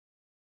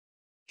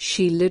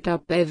 She lit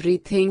up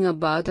everything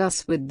about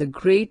us with the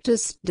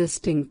greatest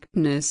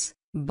distinctness,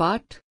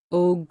 but,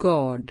 oh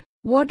God,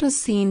 what a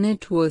scene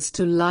it was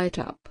to light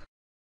up!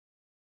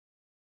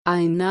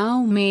 I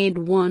now made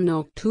 1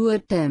 or 2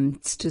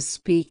 attempts to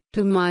speak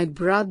to my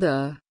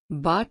brother,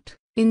 but,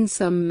 in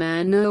some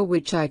manner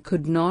which I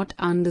could not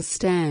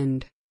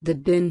understand, the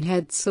din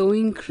had so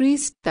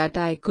increased that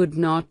I could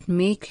not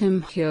make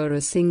him hear a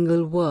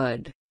single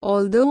word,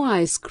 although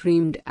I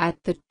screamed at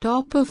the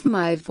top of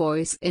my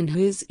voice in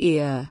his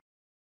ear.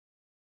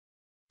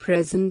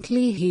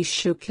 Presently he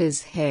shook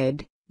his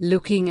head,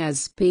 looking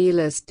as pale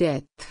as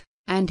death,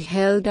 and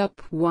held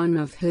up one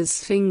of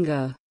his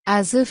finger,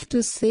 as if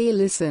to say,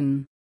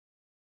 "Listen."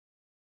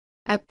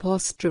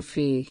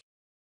 Apostrophe.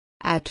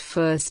 At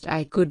first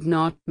I could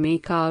not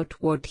make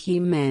out what he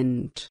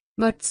meant,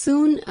 but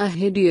soon a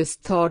hideous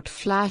thought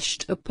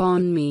flashed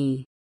upon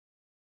me.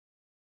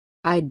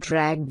 I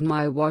dragged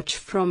my watch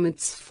from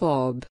its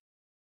fob.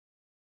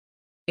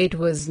 It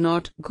was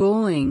not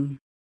going.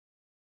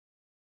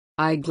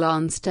 I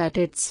glanced at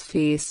its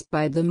face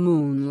by the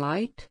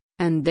moonlight,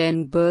 and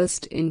then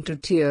burst into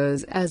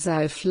tears as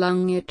I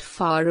flung it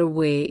far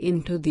away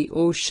into the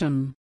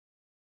ocean.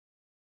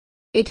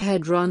 It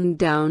had run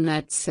down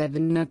at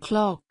 7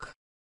 o'clock.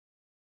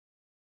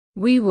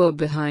 We were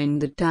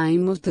behind the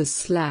time of the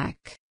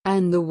slack,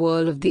 and the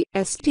whirl of the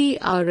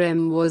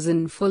Strom was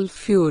in full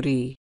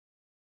fury.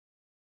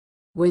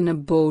 When a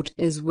boat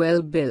is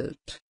well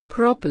built,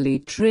 properly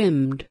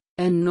trimmed,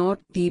 and not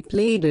deep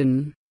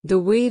laden, the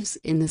waves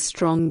in a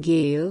strong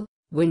gale,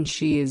 when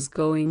she is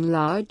going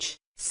large,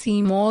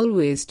 seem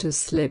always to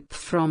slip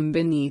from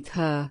beneath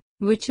her,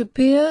 which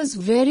appears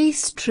very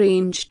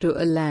strange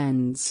to a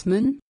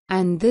landsman,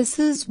 and this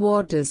is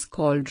what is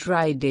called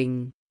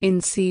riding,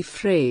 in sea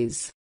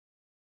phrase.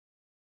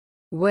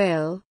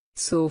 Well,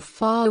 so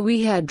far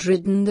we had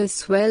ridden the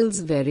swells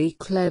very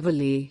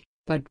cleverly,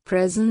 but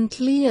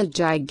presently a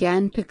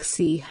gigantic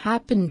sea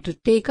happened to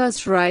take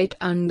us right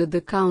under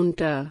the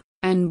counter,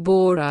 and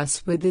bore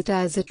us with it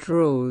as it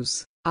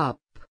rose, up,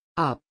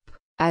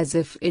 as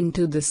if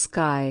into the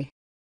sky.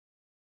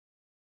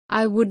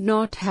 I would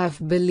not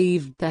have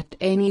believed that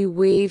any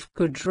wave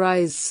could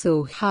rise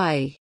so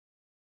high.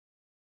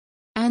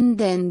 And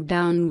then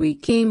down we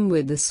came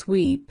with a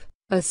sweep,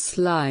 a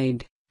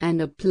slide, and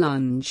a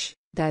plunge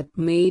that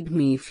made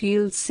me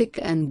feel sick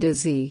and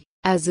dizzy,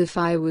 as if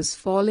I was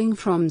falling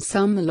from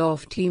some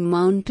lofty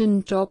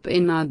mountain top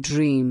in a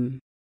dream.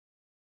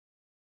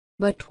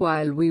 But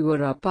while we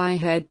were up, I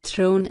had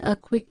thrown a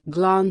quick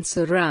glance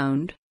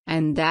around,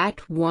 and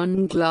that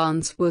one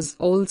glance was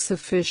all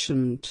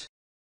sufficient.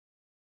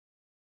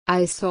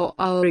 I saw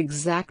our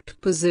exact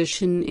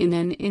position in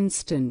an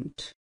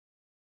instant.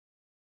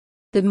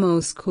 The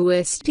Moscow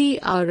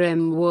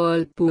STRM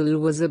whirlpool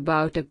was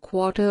about a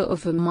quarter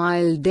of a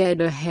mile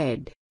dead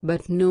ahead,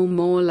 but no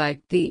more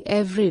like the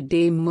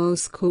everyday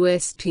Moscow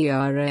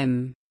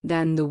STRM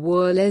than the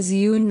whirl as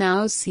you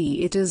now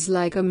see it is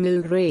like a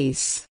mill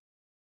race.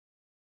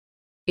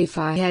 If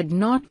I had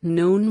not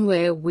known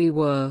where we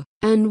were,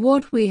 and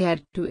what we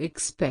had to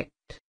expect,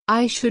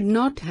 I should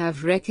not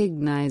have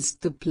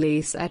recognized the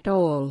place at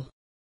all.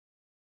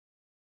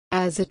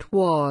 As it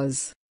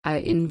was, I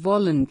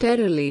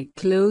involuntarily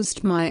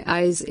closed my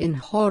eyes in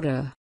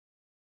horror.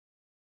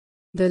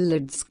 The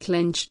lids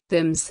clenched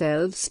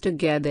themselves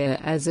together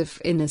as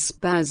if in a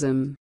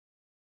spasm.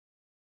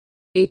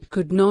 It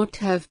could not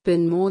have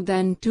been more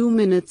than 2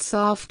 minutes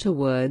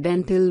afterward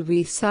until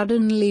we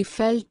suddenly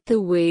felt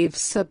the waves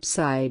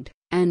subside,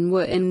 and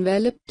were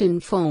enveloped in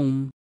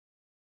foam.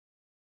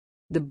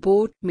 The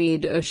boat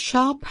made a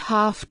sharp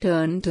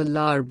half-turn to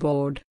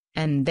larboard,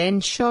 and then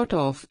shot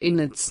off in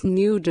its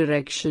new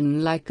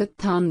direction like a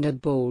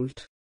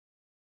thunderbolt.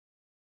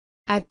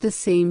 At the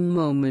same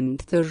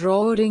moment the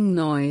roaring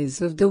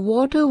noise of the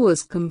water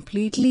was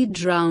completely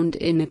drowned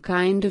in a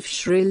kind of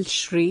shrill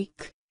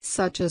shriek,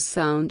 such a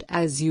sound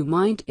as you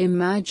might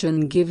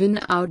imagine given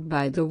out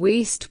by the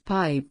waste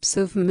pipes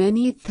of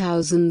many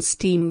thousand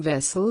steam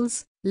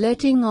vessels,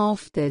 letting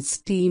off their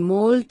steam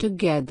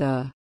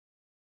altogether.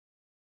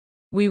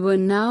 We were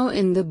now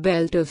in the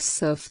belt of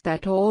surf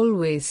that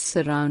always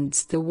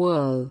surrounds the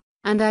whirl,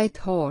 and I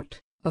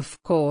thought,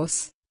 of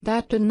course,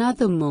 that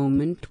another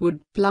moment would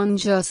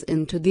plunge us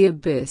into the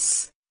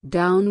abyss,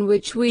 down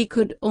which we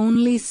could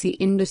only see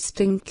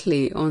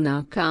indistinctly on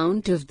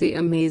account of the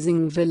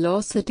amazing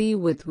velocity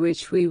with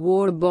which we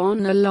were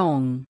borne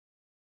along.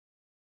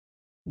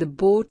 The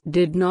boat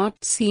did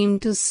not seem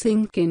to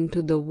sink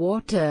into the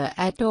water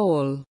at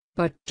all,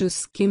 but to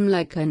skim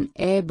like an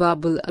air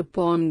bubble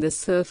upon the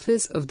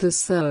surface of the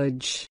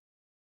surge.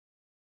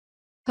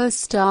 Her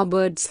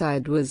starboard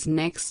side was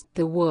next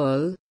the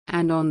whirl,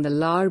 and on the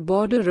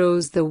larboard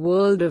arose the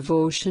world of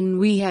ocean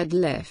we had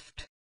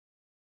left.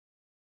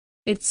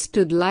 It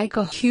stood like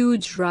a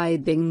huge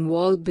writhing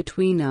wall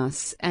between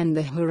us and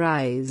the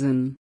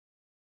horizon.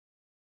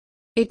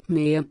 It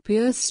may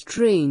appear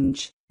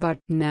strange, but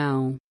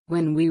now,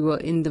 when we were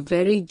in the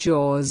very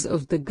jaws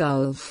of the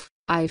gulf,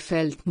 I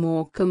felt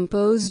more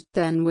composed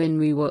than when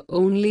we were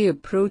only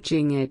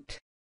approaching it.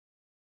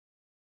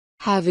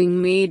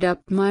 Having made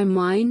up my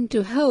mind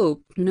to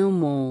hope no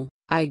more,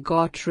 I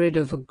got rid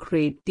of a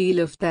great deal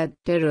of that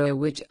terror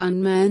which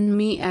unmanned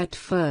me at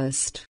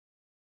first.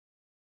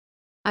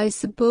 I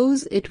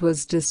suppose it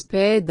was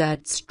despair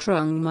that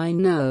strung my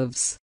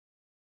nerves.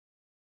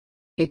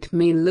 It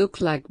may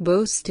look like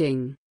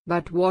boasting,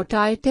 but what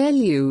I tell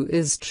you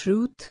is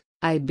truth.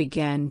 I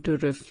began to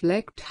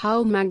reflect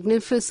how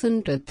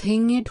magnificent a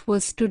thing it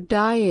was to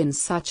die in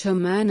such a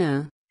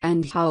manner,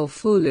 and how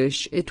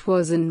foolish it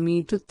was in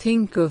me to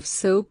think of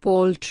so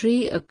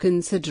paltry a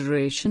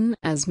consideration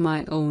as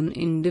my own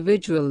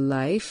individual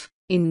life,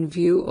 in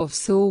view of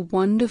so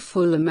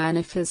wonderful a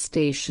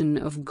manifestation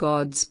of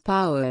God's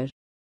power.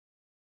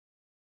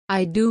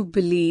 I do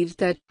believe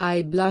that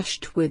I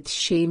blushed with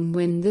shame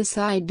when this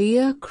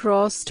idea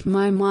crossed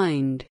my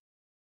mind.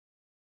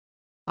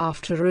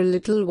 After a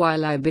little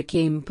while I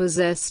became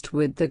possessed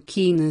with the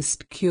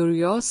keenest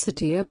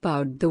curiosity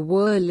about the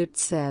whirl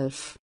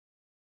itself.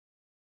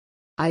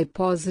 I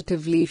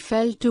positively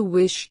felt a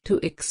wish to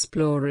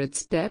explore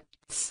its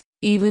depths,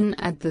 even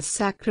at the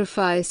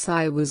sacrifice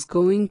I was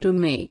going to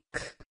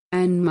make,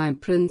 and my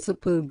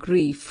principal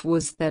grief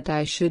was that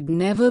I should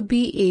never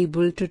be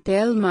able to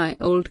tell my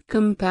old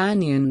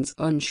companions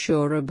on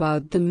shore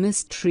about the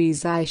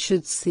mysteries I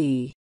should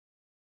see.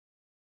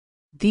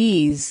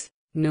 These,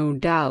 no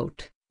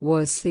doubt,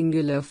 were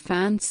singular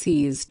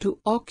fancies to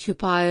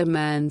occupy a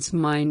man's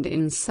mind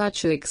in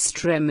such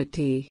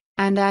extremity,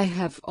 and I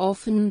have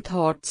often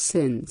thought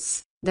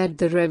since, that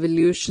the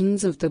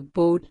revolutions of the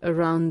boat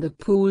around the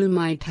pool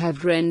might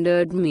have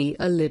rendered me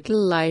a little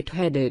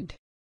light-headed.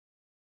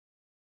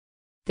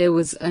 There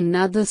was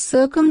another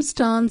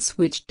circumstance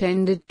which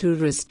tended to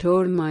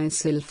restore my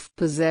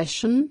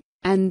self-possession,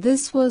 and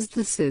this was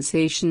the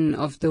cessation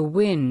of the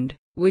wind,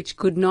 which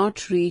could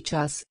not reach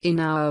us in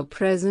our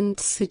present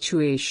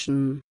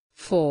situation,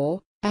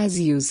 for, as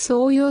you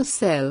saw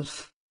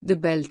yourself, the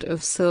belt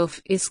of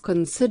surf is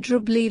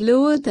considerably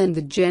lower than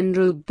the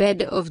general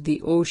bed of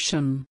the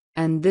ocean,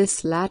 and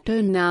this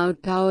latter now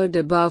towered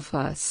above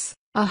us,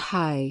 a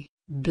high,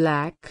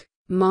 black,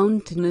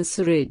 mountainous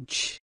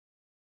ridge.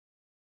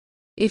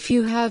 If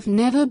you have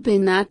never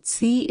been at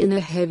sea in a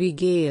heavy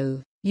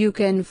gale, you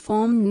can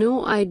form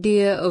no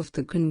idea of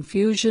the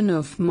confusion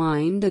of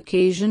mind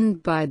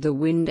occasioned by the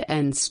wind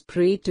and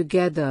spray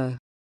together.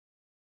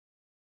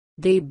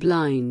 They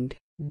blind,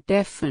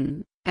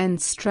 deafen,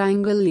 and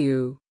strangle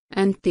you,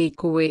 and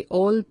take away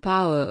all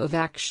power of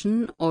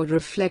action or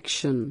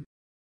reflection.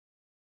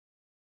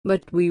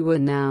 But we were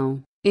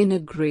now, in a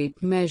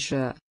great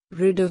measure,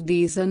 rid of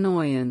these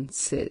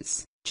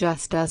annoyances,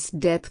 just as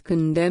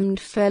death-condemned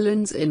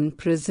felons in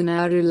prison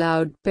are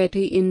allowed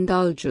petty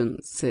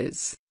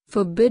indulgences,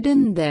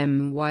 forbidden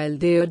them while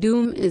their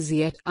doom is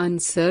yet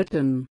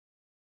uncertain.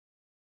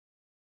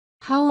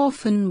 How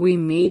often we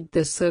made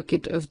the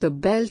circuit of the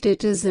belt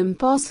it is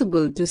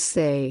impossible to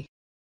say.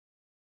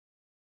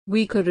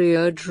 We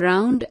careered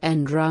round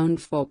and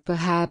round for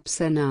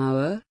perhaps an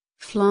hour,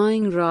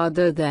 flying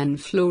rather than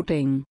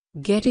floating,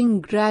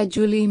 getting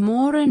gradually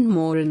more and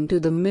more into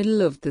the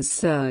middle of the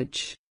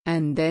surge,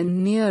 and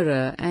then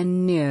nearer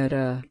and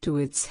nearer to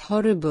its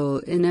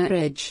horrible inner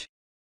edge.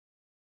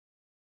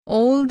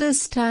 All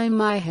this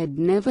time I had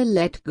never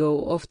let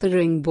go of the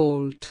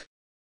ring-bolt.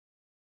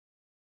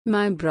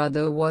 My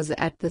brother was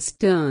at the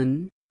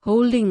stern,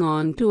 holding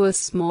on to a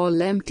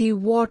small empty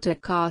water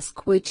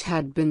cask which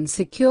had been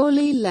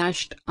securely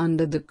lashed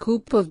under the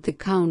coop of the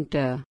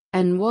counter,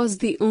 and was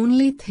the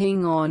only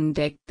thing on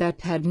deck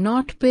that had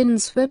not been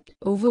swept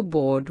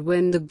overboard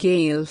when the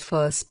gale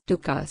first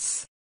took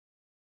us.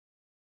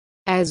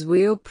 As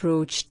we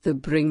approached the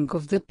brink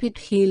of the pit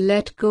he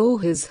let go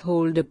his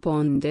hold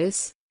upon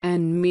this,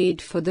 and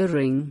made for the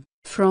ring,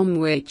 from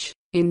which,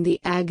 in the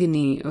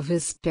agony of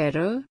his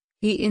terror,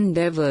 he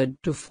endeavored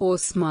to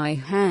force my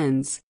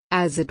hands,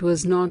 as it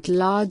was not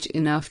large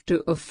enough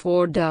to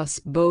afford us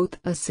both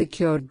a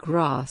secure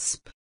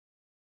grasp.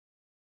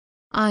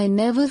 I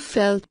never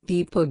felt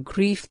deeper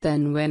grief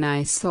than when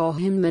I saw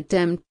him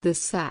attempt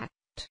this act,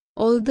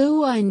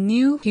 although I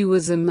knew he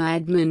was a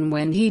madman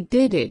when he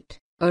did it,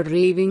 a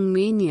raving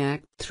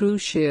maniac through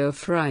sheer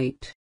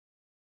fright.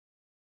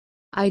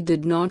 I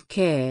did not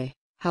care,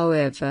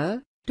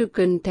 however, to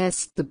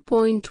contest the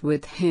point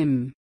with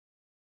him.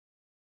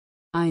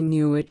 I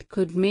knew it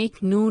could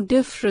make no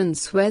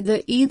difference whether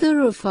either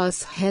of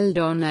us held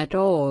on at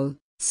all,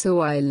 so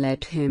I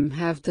let him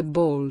have the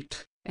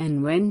bolt,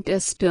 and went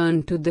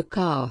astern to the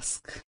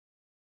cask.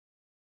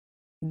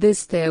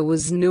 This there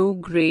was no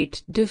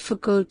great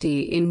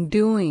difficulty in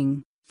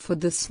doing, for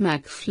the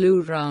smack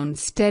flew round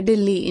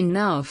steadily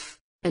enough,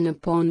 and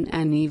upon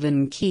an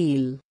even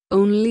keel,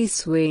 only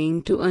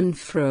swaying to and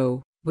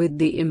fro, with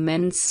the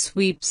immense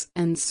sweeps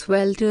and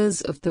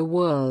swelters of the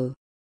whirl.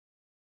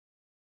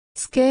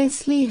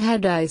 Scarcely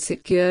had I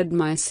secured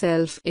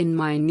myself in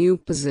my new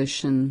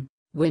position,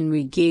 when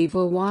we gave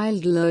a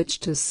wild lurch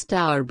to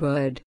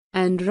starboard,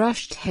 and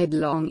rushed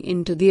headlong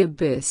into the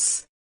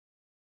abyss.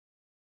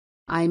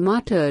 I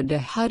muttered a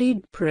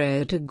hurried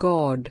prayer to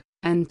God,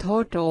 and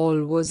thought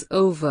all was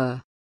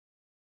over.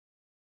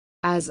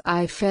 As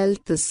I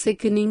felt the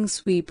sickening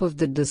sweep of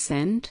the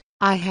descent,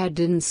 I had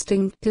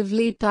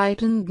instinctively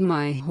tightened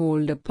my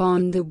hold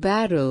upon the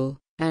barrel,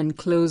 and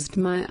closed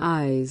my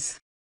eyes.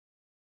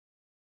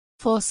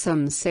 For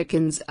some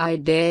seconds I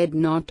dared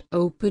not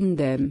open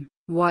them,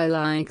 while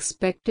I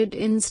expected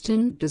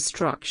instant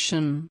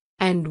destruction,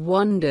 and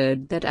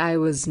wondered that I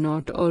was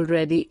not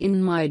already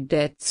in my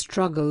death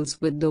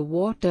struggles with the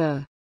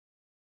water.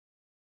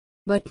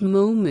 But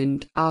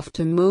moment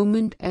after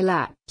moment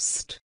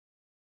elapsed.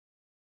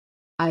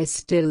 I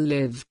still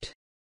lived.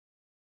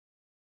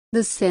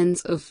 The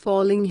sense of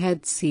falling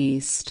had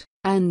ceased,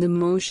 and the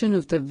motion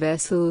of the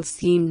vessel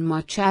seemed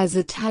much as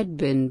it had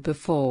been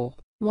before,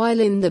 while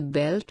in the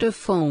belt of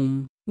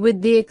foam,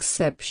 with the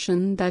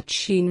exception that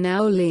she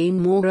now lay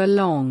more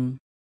along.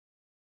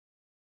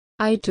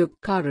 I took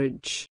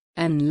courage,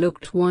 and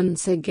looked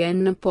once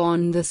again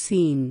upon the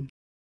scene.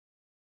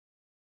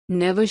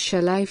 Never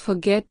shall I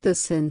forget the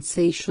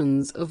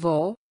sensations of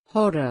awe,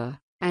 horror,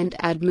 and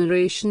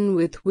admiration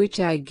with which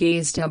I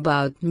gazed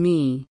about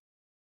me.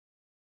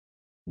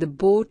 The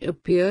boat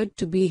appeared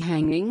to be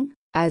hanging,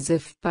 as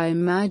if by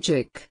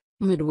magic,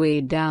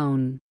 midway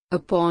down,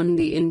 upon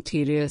the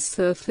interior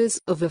surface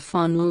of a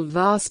funnel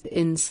vast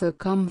in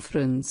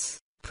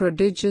circumference,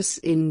 prodigious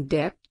in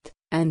depth,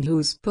 and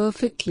whose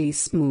perfectly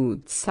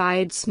smooth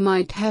sides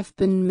might have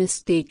been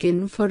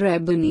mistaken for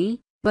ebony,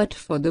 but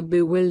for the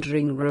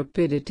bewildering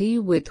rapidity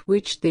with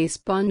which they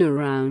spun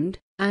around,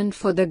 and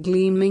for the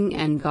gleaming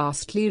and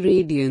ghastly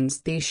radiance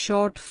they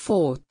shot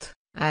forth,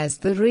 as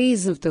the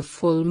rays of the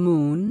full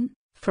moon,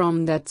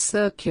 from that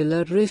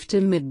circular rift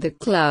amid the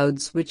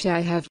clouds which I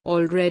have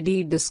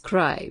already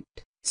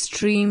described,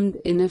 streamed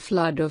in a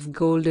flood of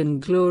golden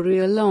glory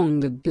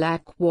along the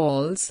black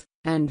walls,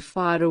 and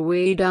far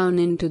away down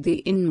into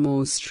the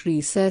inmost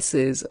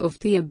recesses of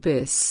the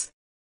abyss.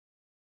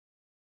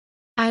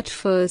 At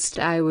first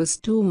I was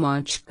too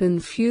much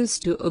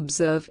confused to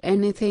observe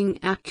anything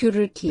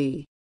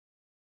accurately.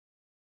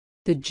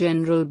 the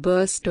general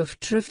burst of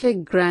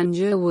terrific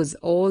grandeur was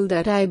all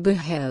that I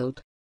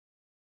beheld.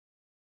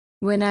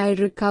 When I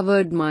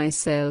recovered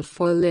myself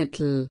a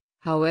little,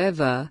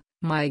 however,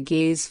 my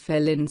gaze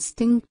fell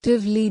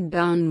instinctively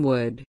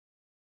downward.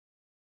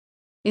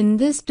 In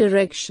this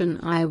direction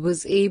I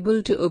was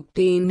able to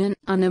obtain an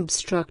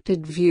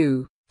unobstructed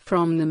view,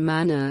 from the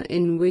manner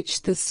in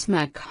which the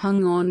smack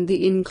hung on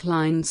the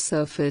inclined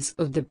surface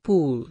of the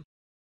pool.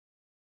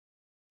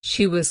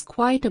 She was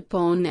quite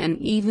upon an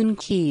even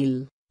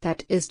keel,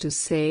 that is to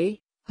say,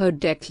 her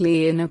deck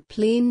lay in a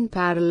plane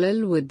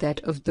parallel with that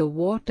of the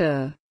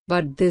water,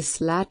 but this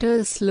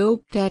latter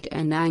sloped at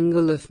an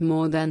angle of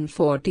more than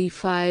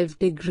 45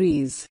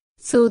 degrees,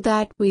 so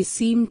that we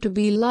seemed to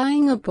be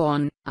lying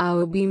upon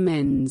our beam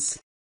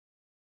ends.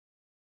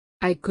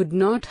 I could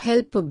not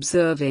help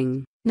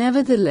observing,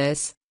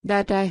 nevertheless,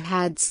 that I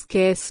had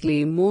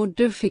scarcely more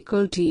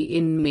difficulty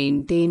in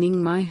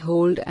maintaining my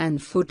hold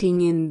and footing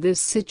in this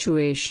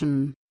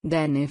situation,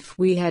 than if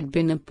we had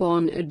been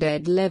upon a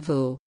dead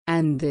level,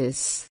 and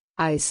this,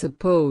 I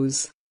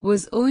suppose,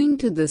 was owing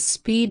to the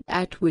speed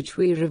at which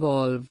we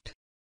revolved.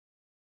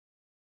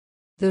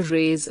 The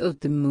rays of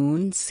the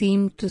moon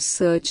seemed to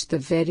search the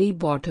very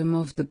bottom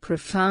of the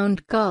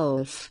profound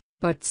gulf,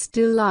 but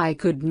still I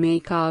could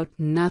make out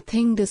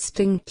nothing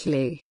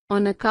distinctly,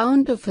 on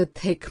account of a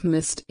thick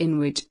mist in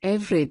which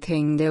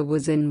everything there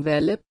was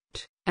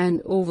enveloped,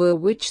 and over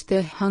which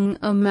there hung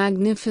a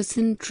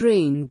magnificent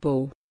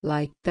rainbow,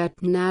 like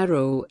that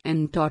narrow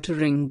and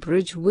tottering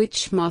bridge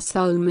which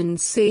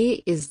Musulmans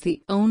say is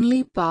the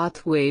only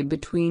pathway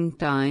between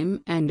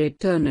time and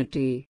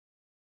eternity.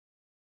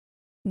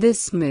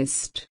 This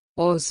mist,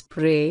 or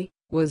spray,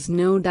 was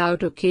no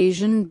doubt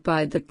occasioned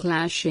by the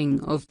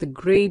clashing of the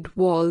great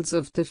walls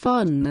of the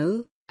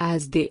funnel,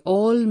 as they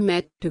all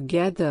met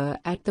together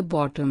at the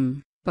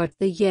bottom, but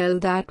the yell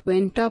that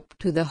went up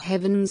to the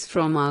heavens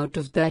from out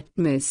of that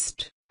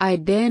mist, I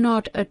dare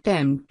not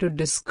attempt to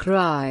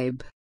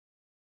describe.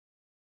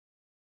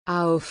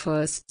 Our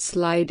first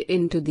slide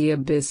into the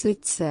abyss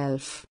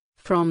itself,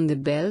 from the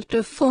belt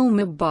of foam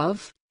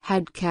above,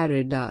 had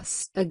carried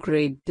us a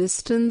great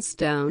distance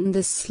down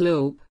the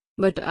slope,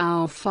 but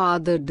our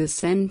farther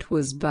descent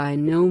was by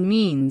no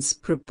means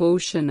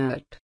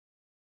proportionate.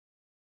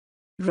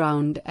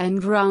 Round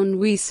and round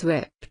we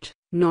swept,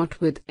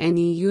 not with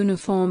any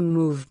uniform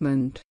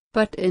movement,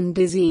 but in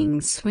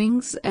dizzying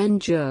swings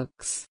and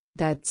jerks,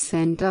 that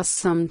sent us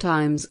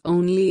sometimes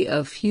only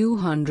a few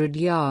hundred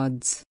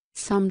yards,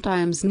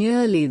 sometimes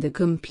nearly the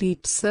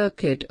complete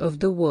circuit of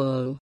the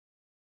whirl.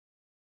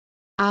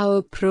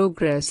 Our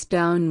progress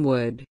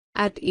downward,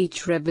 at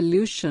each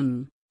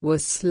revolution,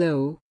 was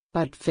slow,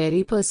 but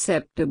very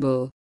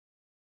perceptible.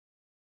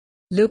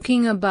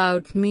 Looking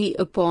about me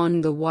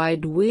upon the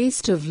wide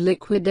waste of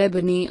liquid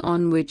ebony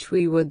on which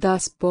we were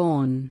thus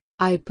borne,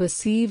 I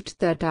perceived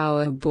that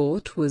our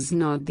boat was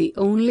not the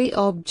only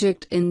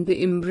object in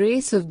the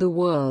embrace of the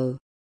whirl.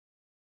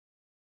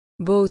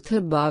 Both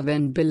above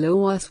and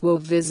below us were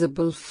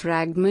visible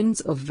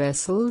fragments of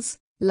vessels,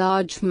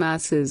 large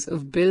masses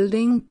of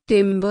building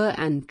timber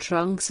and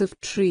trunks of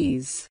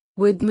trees,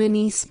 with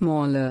many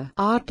smaller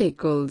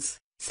articles,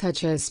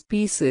 such as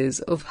pieces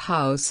of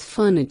house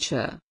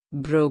furniture,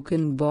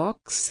 broken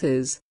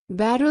boxes,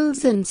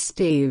 barrels and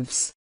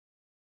staves.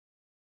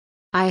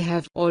 I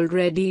have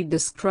already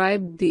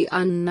described the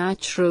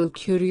unnatural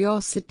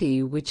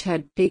curiosity which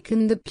had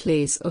taken the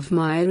place of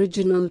my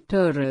original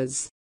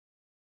terrors.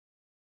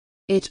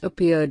 It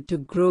appeared to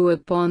grow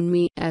upon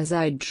me as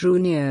I drew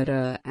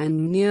nearer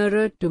and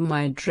nearer to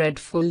my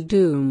dreadful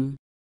doom.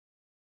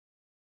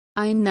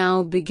 I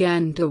now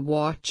began to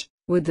watch,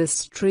 with a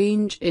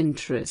strange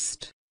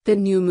interest, the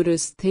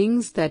numerous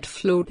things that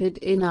floated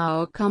in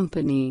our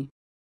company.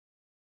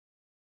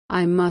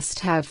 I must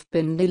have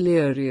been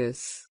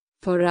delirious,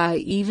 for I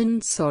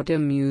even sought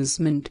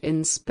amusement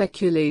in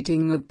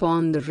speculating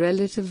upon the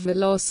relative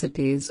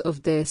velocities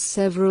of their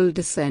several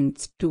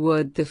descents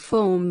toward the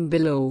foam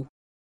below.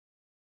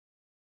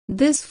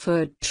 This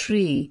fir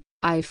tree,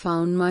 I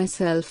found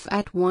myself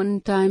at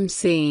one time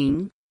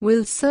saying,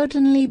 will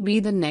certainly be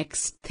the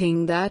next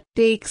thing that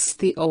takes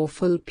the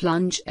awful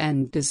plunge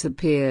and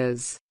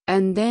disappears,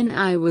 and then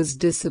I was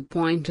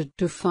disappointed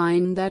to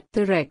find that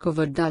the wreck of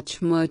a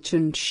Dutch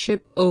merchant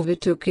ship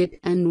overtook it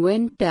and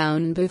went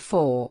down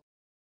before.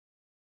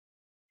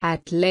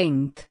 At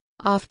length,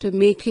 after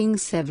making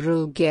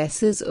several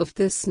guesses of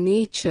this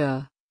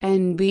nature,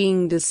 and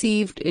being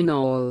deceived in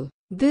all,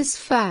 this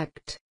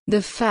fact,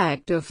 the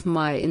fact of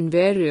my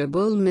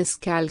invariable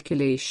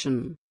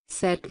miscalculation,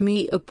 set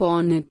me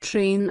upon a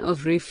train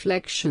of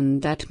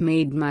reflection that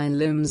made my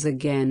limbs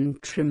again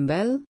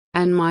tremble,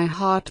 and my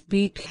heart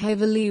beat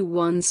heavily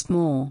once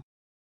more.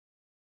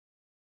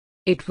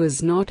 It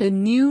was not a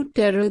new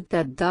terror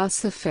that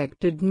thus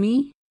affected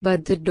me,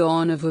 but the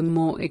dawn of a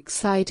more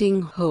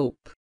exciting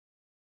hope.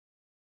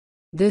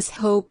 This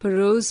hope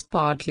arose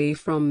partly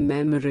from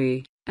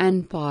memory,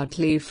 and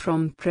partly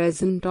from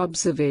present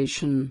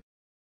observation.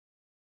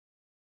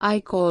 I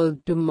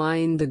called to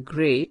mind the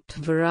great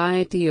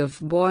variety of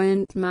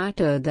buoyant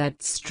matter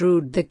that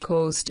strewed the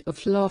coast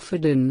of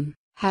Lofoten,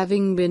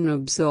 having been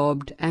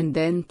absorbed and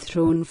then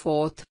thrown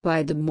forth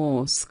by the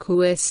Moscow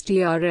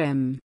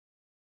Strm.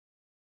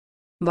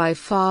 By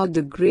far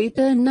the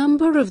greater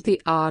number of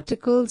the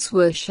articles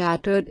were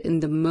shattered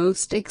in the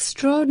most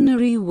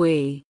extraordinary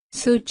way,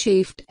 so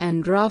chafed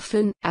and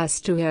roughened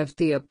as to have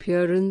the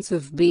appearance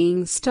of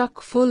being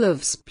stuck full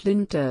of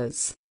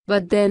splinters.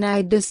 But then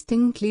I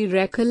distinctly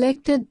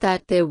recollected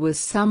that there were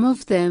some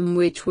of them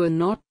which were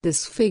not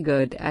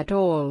disfigured at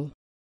all.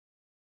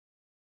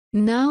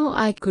 Now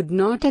I could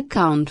not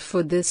account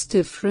for this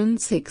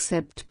difference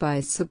except by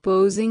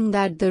supposing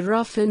that the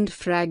roughened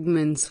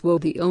fragments were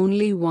the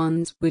only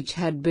ones which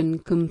had been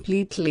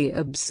completely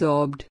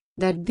absorbed,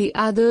 that the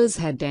others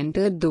had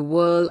entered the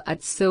whirl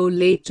at so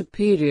late a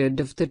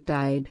period of the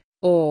tide,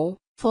 or,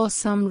 for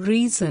some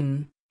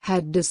reason,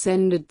 had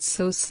descended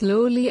so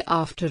slowly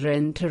after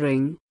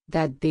entering,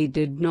 that they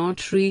did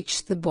not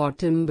reach the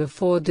bottom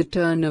before the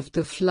turn of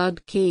the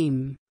flood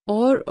came,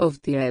 or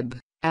of the ebb,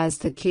 as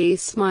the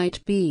case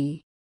might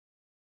be.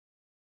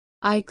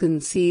 I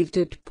conceived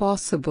it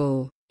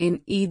possible,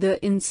 in either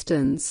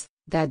instance,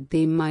 that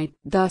they might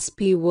thus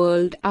be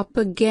whirled up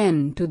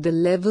again to the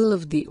level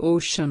of the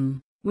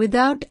ocean,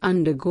 without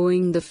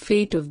undergoing the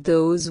fate of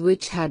those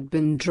which had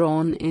been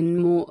drawn in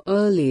more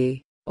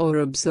early, or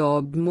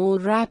absorbed more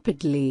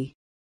rapidly.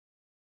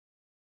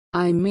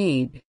 I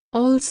made,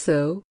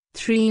 also,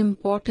 3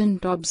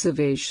 important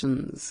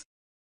observations.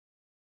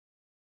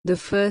 The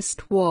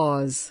first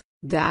was,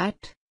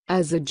 that,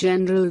 as a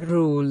general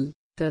rule,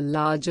 the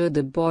larger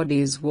the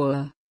bodies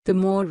were, the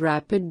more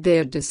rapid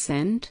their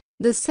descent.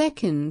 The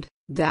second,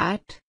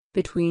 that,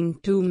 between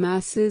 2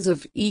 masses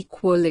of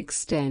equal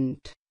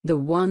extent, the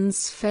one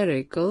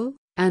spherical,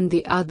 and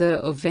the other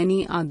of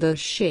any other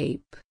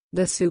shape,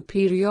 the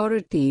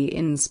superiority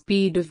in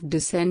speed of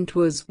descent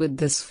was with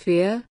the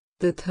sphere.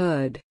 The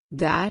third,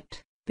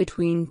 that,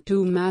 between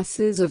 2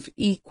 masses of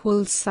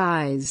equal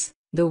size,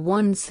 the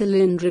one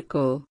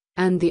cylindrical,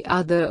 and the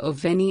other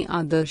of any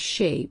other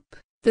shape,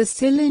 the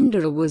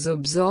cylinder was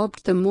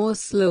absorbed the more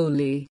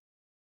slowly.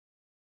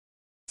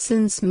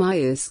 Since my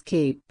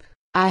escape,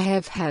 I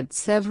have had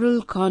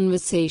several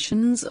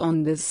conversations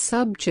on this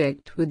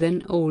subject with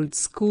an old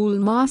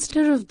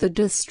schoolmaster of the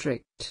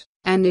district,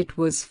 and it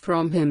was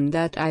from him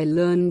that I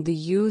learned the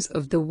use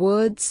of the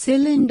words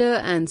cylinder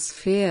and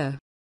sphere.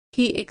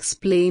 He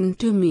explained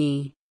to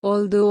me,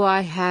 although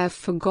I have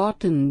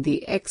forgotten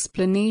the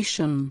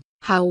explanation,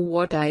 how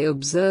what I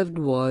observed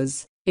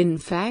was, in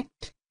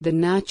fact, the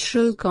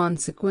natural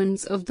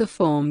consequence of the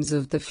forms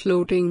of the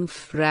floating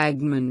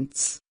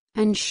fragments,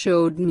 and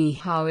showed me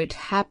how it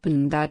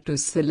happened that a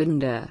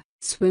cylinder,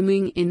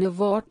 swimming in a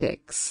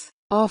vortex,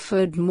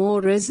 offered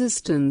more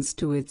resistance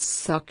to its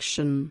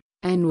suction,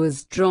 and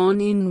was drawn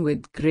in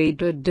with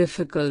greater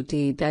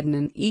difficulty than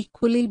an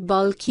equally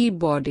bulky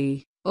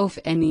body, of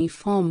any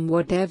form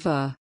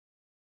whatever.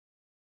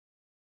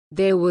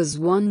 There was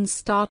one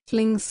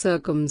startling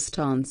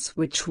circumstance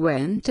which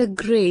went a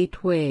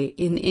great way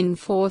in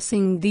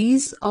enforcing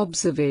these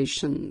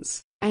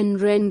observations, and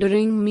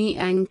rendering me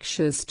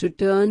anxious to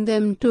turn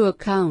them to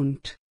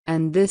account,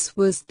 and this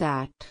was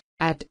that,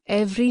 at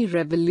every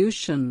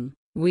revolution,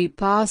 we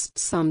passed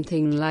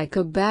something like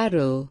a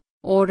barrel,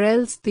 or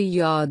else the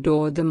yard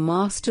or the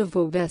mast of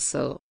a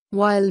vessel,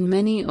 while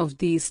many of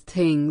these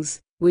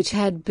things, which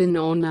had been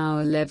on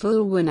our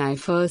level when I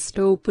first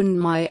opened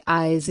my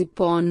eyes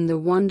upon the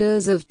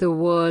wonders of the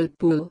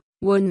whirlpool,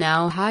 were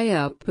now high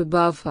up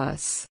above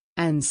us,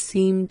 and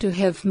seemed to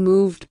have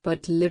moved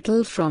but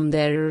little from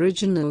their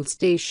original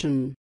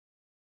station.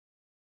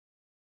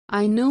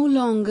 I no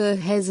longer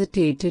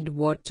hesitated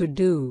what to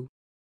do.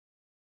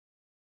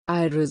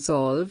 I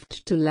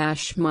resolved to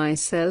lash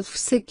myself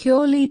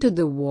securely to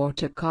the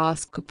water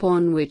cask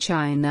upon which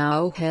I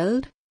now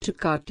held, to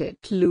cut it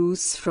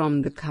loose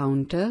from the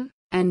counter,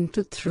 and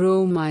to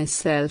throw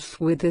myself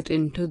with it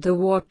into the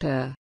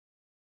water.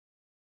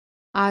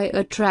 I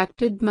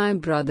attracted my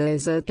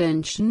brother's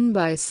attention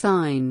by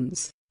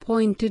signs,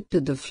 pointed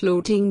to the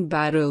floating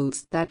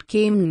barrels that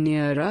came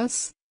near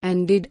us,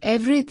 and did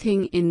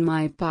everything in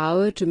my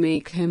power to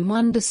make him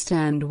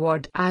understand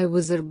what I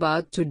was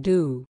about to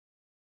do.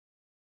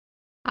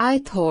 I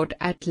thought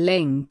at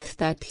length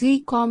that he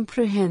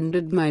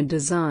comprehended my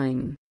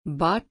design,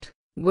 but,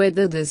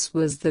 whether this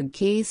was the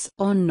case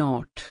or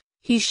not,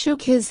 he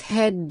shook his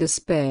head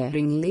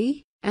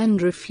despairingly,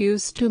 and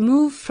refused to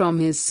move from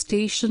his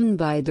station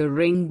by the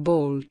ring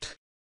bolt.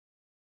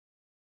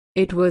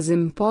 It was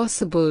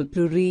impossible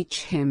to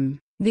reach him,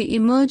 the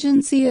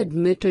emergency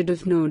admitted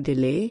of no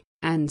delay,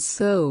 and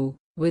so,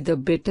 with a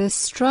bitter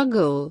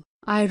struggle,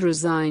 I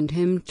resigned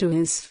him to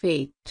his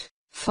fate,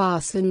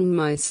 fastened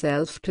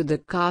myself to the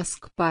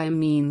cask by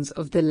means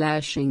of the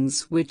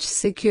lashings which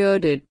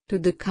secured it to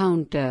the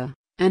counter,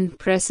 and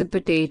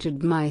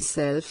precipitated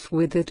myself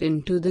with it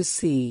into the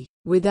sea,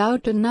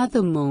 without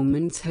another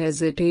moment's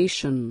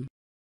hesitation.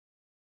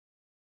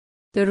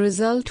 The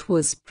result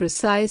was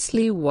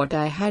precisely what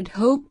I had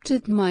hoped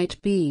it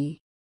might be.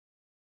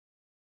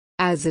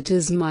 as it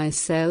is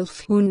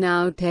myself who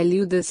now tell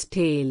you this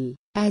tale,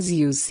 as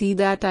you see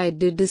that I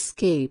did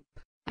escape,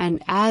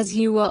 and as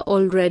you are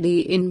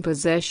already in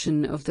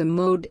possession of the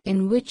mode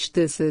in which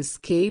this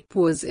escape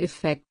was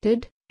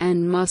effected,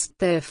 and must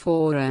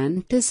therefore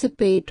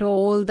anticipate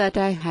all that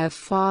I have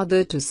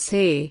farther to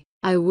say,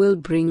 I will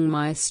bring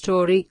my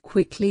story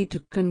quickly to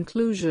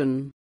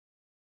conclusion.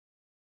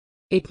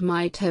 It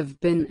might have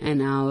been an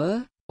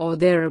hour, or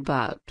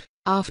thereabout,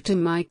 after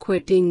my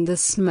quitting the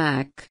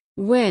smack,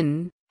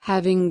 when,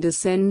 having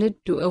descended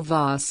to a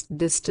vast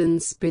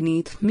distance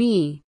beneath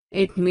me,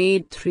 it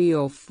made 3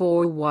 or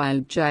 4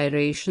 wild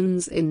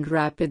gyrations in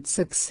rapid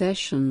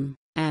succession,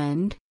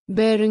 and,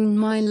 bearing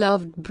my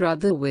loved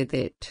brother with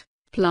it,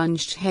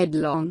 plunged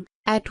headlong,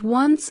 at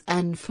once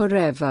and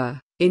forever,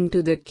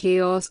 into the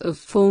chaos of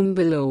foam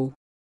below.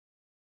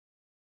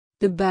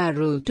 The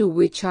barrel to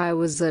which I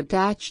was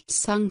attached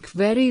sunk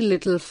very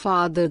little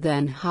farther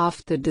than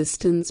half the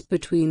distance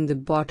between the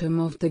bottom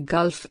of the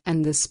gulf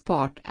and the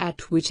spot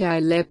at which I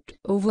leapt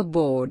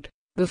overboard,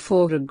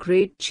 before a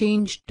great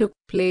change took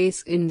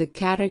place in the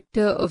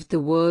character of the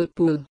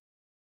whirlpool.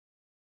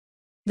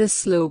 The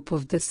slope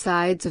of the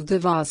sides of the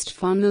vast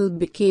funnel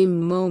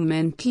became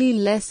momently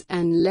less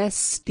and less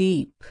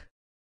steep.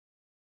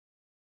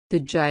 The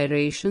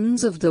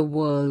gyrations of the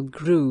whirl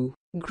grew,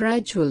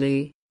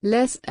 gradually,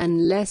 less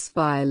and less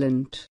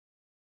violent.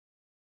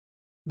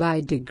 By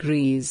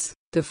degrees,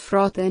 the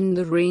froth and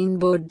the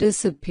rainbow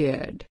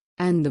disappeared,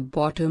 and the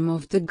bottom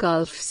of the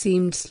gulf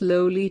seemed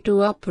slowly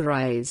to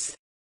uprise.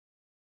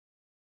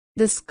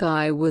 The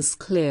sky was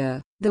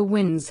clear, the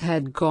winds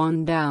had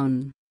gone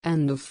down,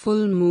 and the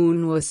full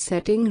moon was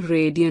setting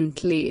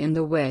radiantly in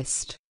the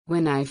west,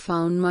 when I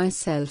found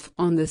myself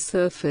on the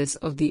surface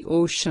of the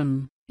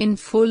ocean, in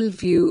full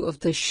view of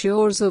the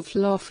shores of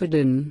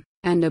Lofoden,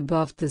 and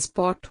above the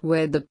spot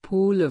where the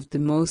pool of the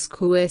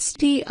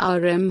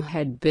Maelstrom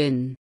had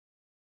been.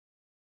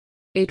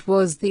 It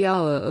was the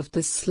hour of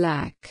the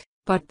slack,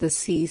 but the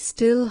sea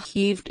still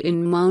heaved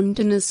in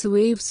mountainous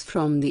waves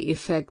from the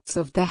effects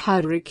of the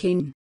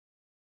hurricane.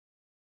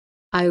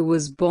 I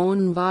was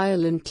borne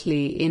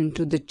violently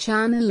into the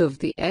channel of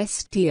the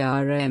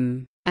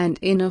Strom, and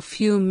in a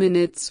few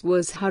minutes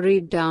was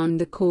hurried down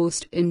the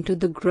coast into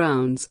the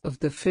grounds of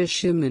the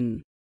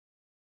fishermen.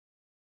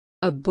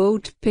 A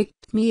boat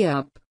picked me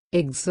up,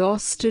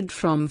 exhausted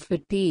from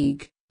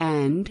fatigue,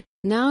 and,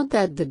 now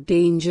that the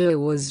danger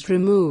was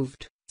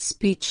removed,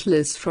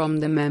 speechless from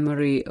the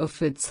memory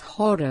of its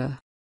horror.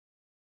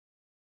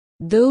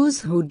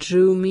 Those who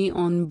drew me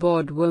on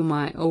board were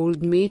my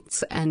old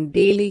mates and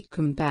daily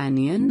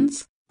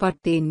companions, but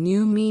they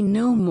knew me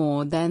no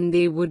more than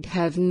they would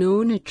have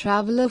known a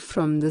traveler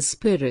from the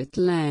spirit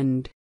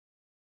land.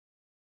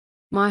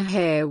 My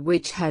hair,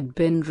 which had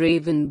been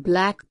raven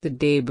black the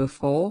day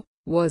before,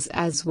 was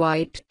as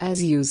white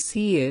as you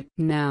see it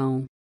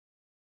now.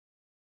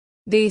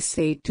 They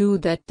say too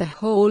that the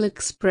whole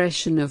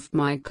expression of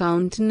my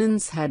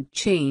countenance had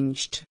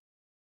changed.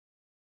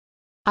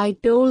 I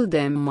told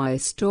them my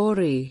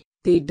story,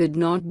 they did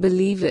not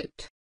believe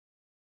it.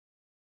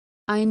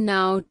 I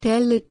now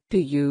tell it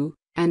to you,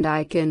 and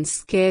I can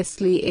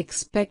scarcely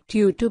expect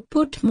you to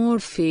put more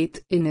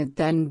faith in it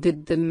than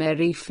did the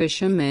merry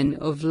fishermen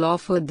of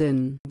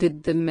Lofoden.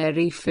 Did the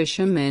merry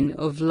fishermen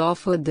of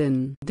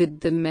Lofoden. Did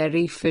the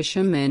merry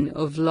fishermen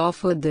of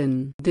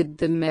Lofoden. Did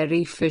the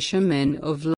merry fishermen of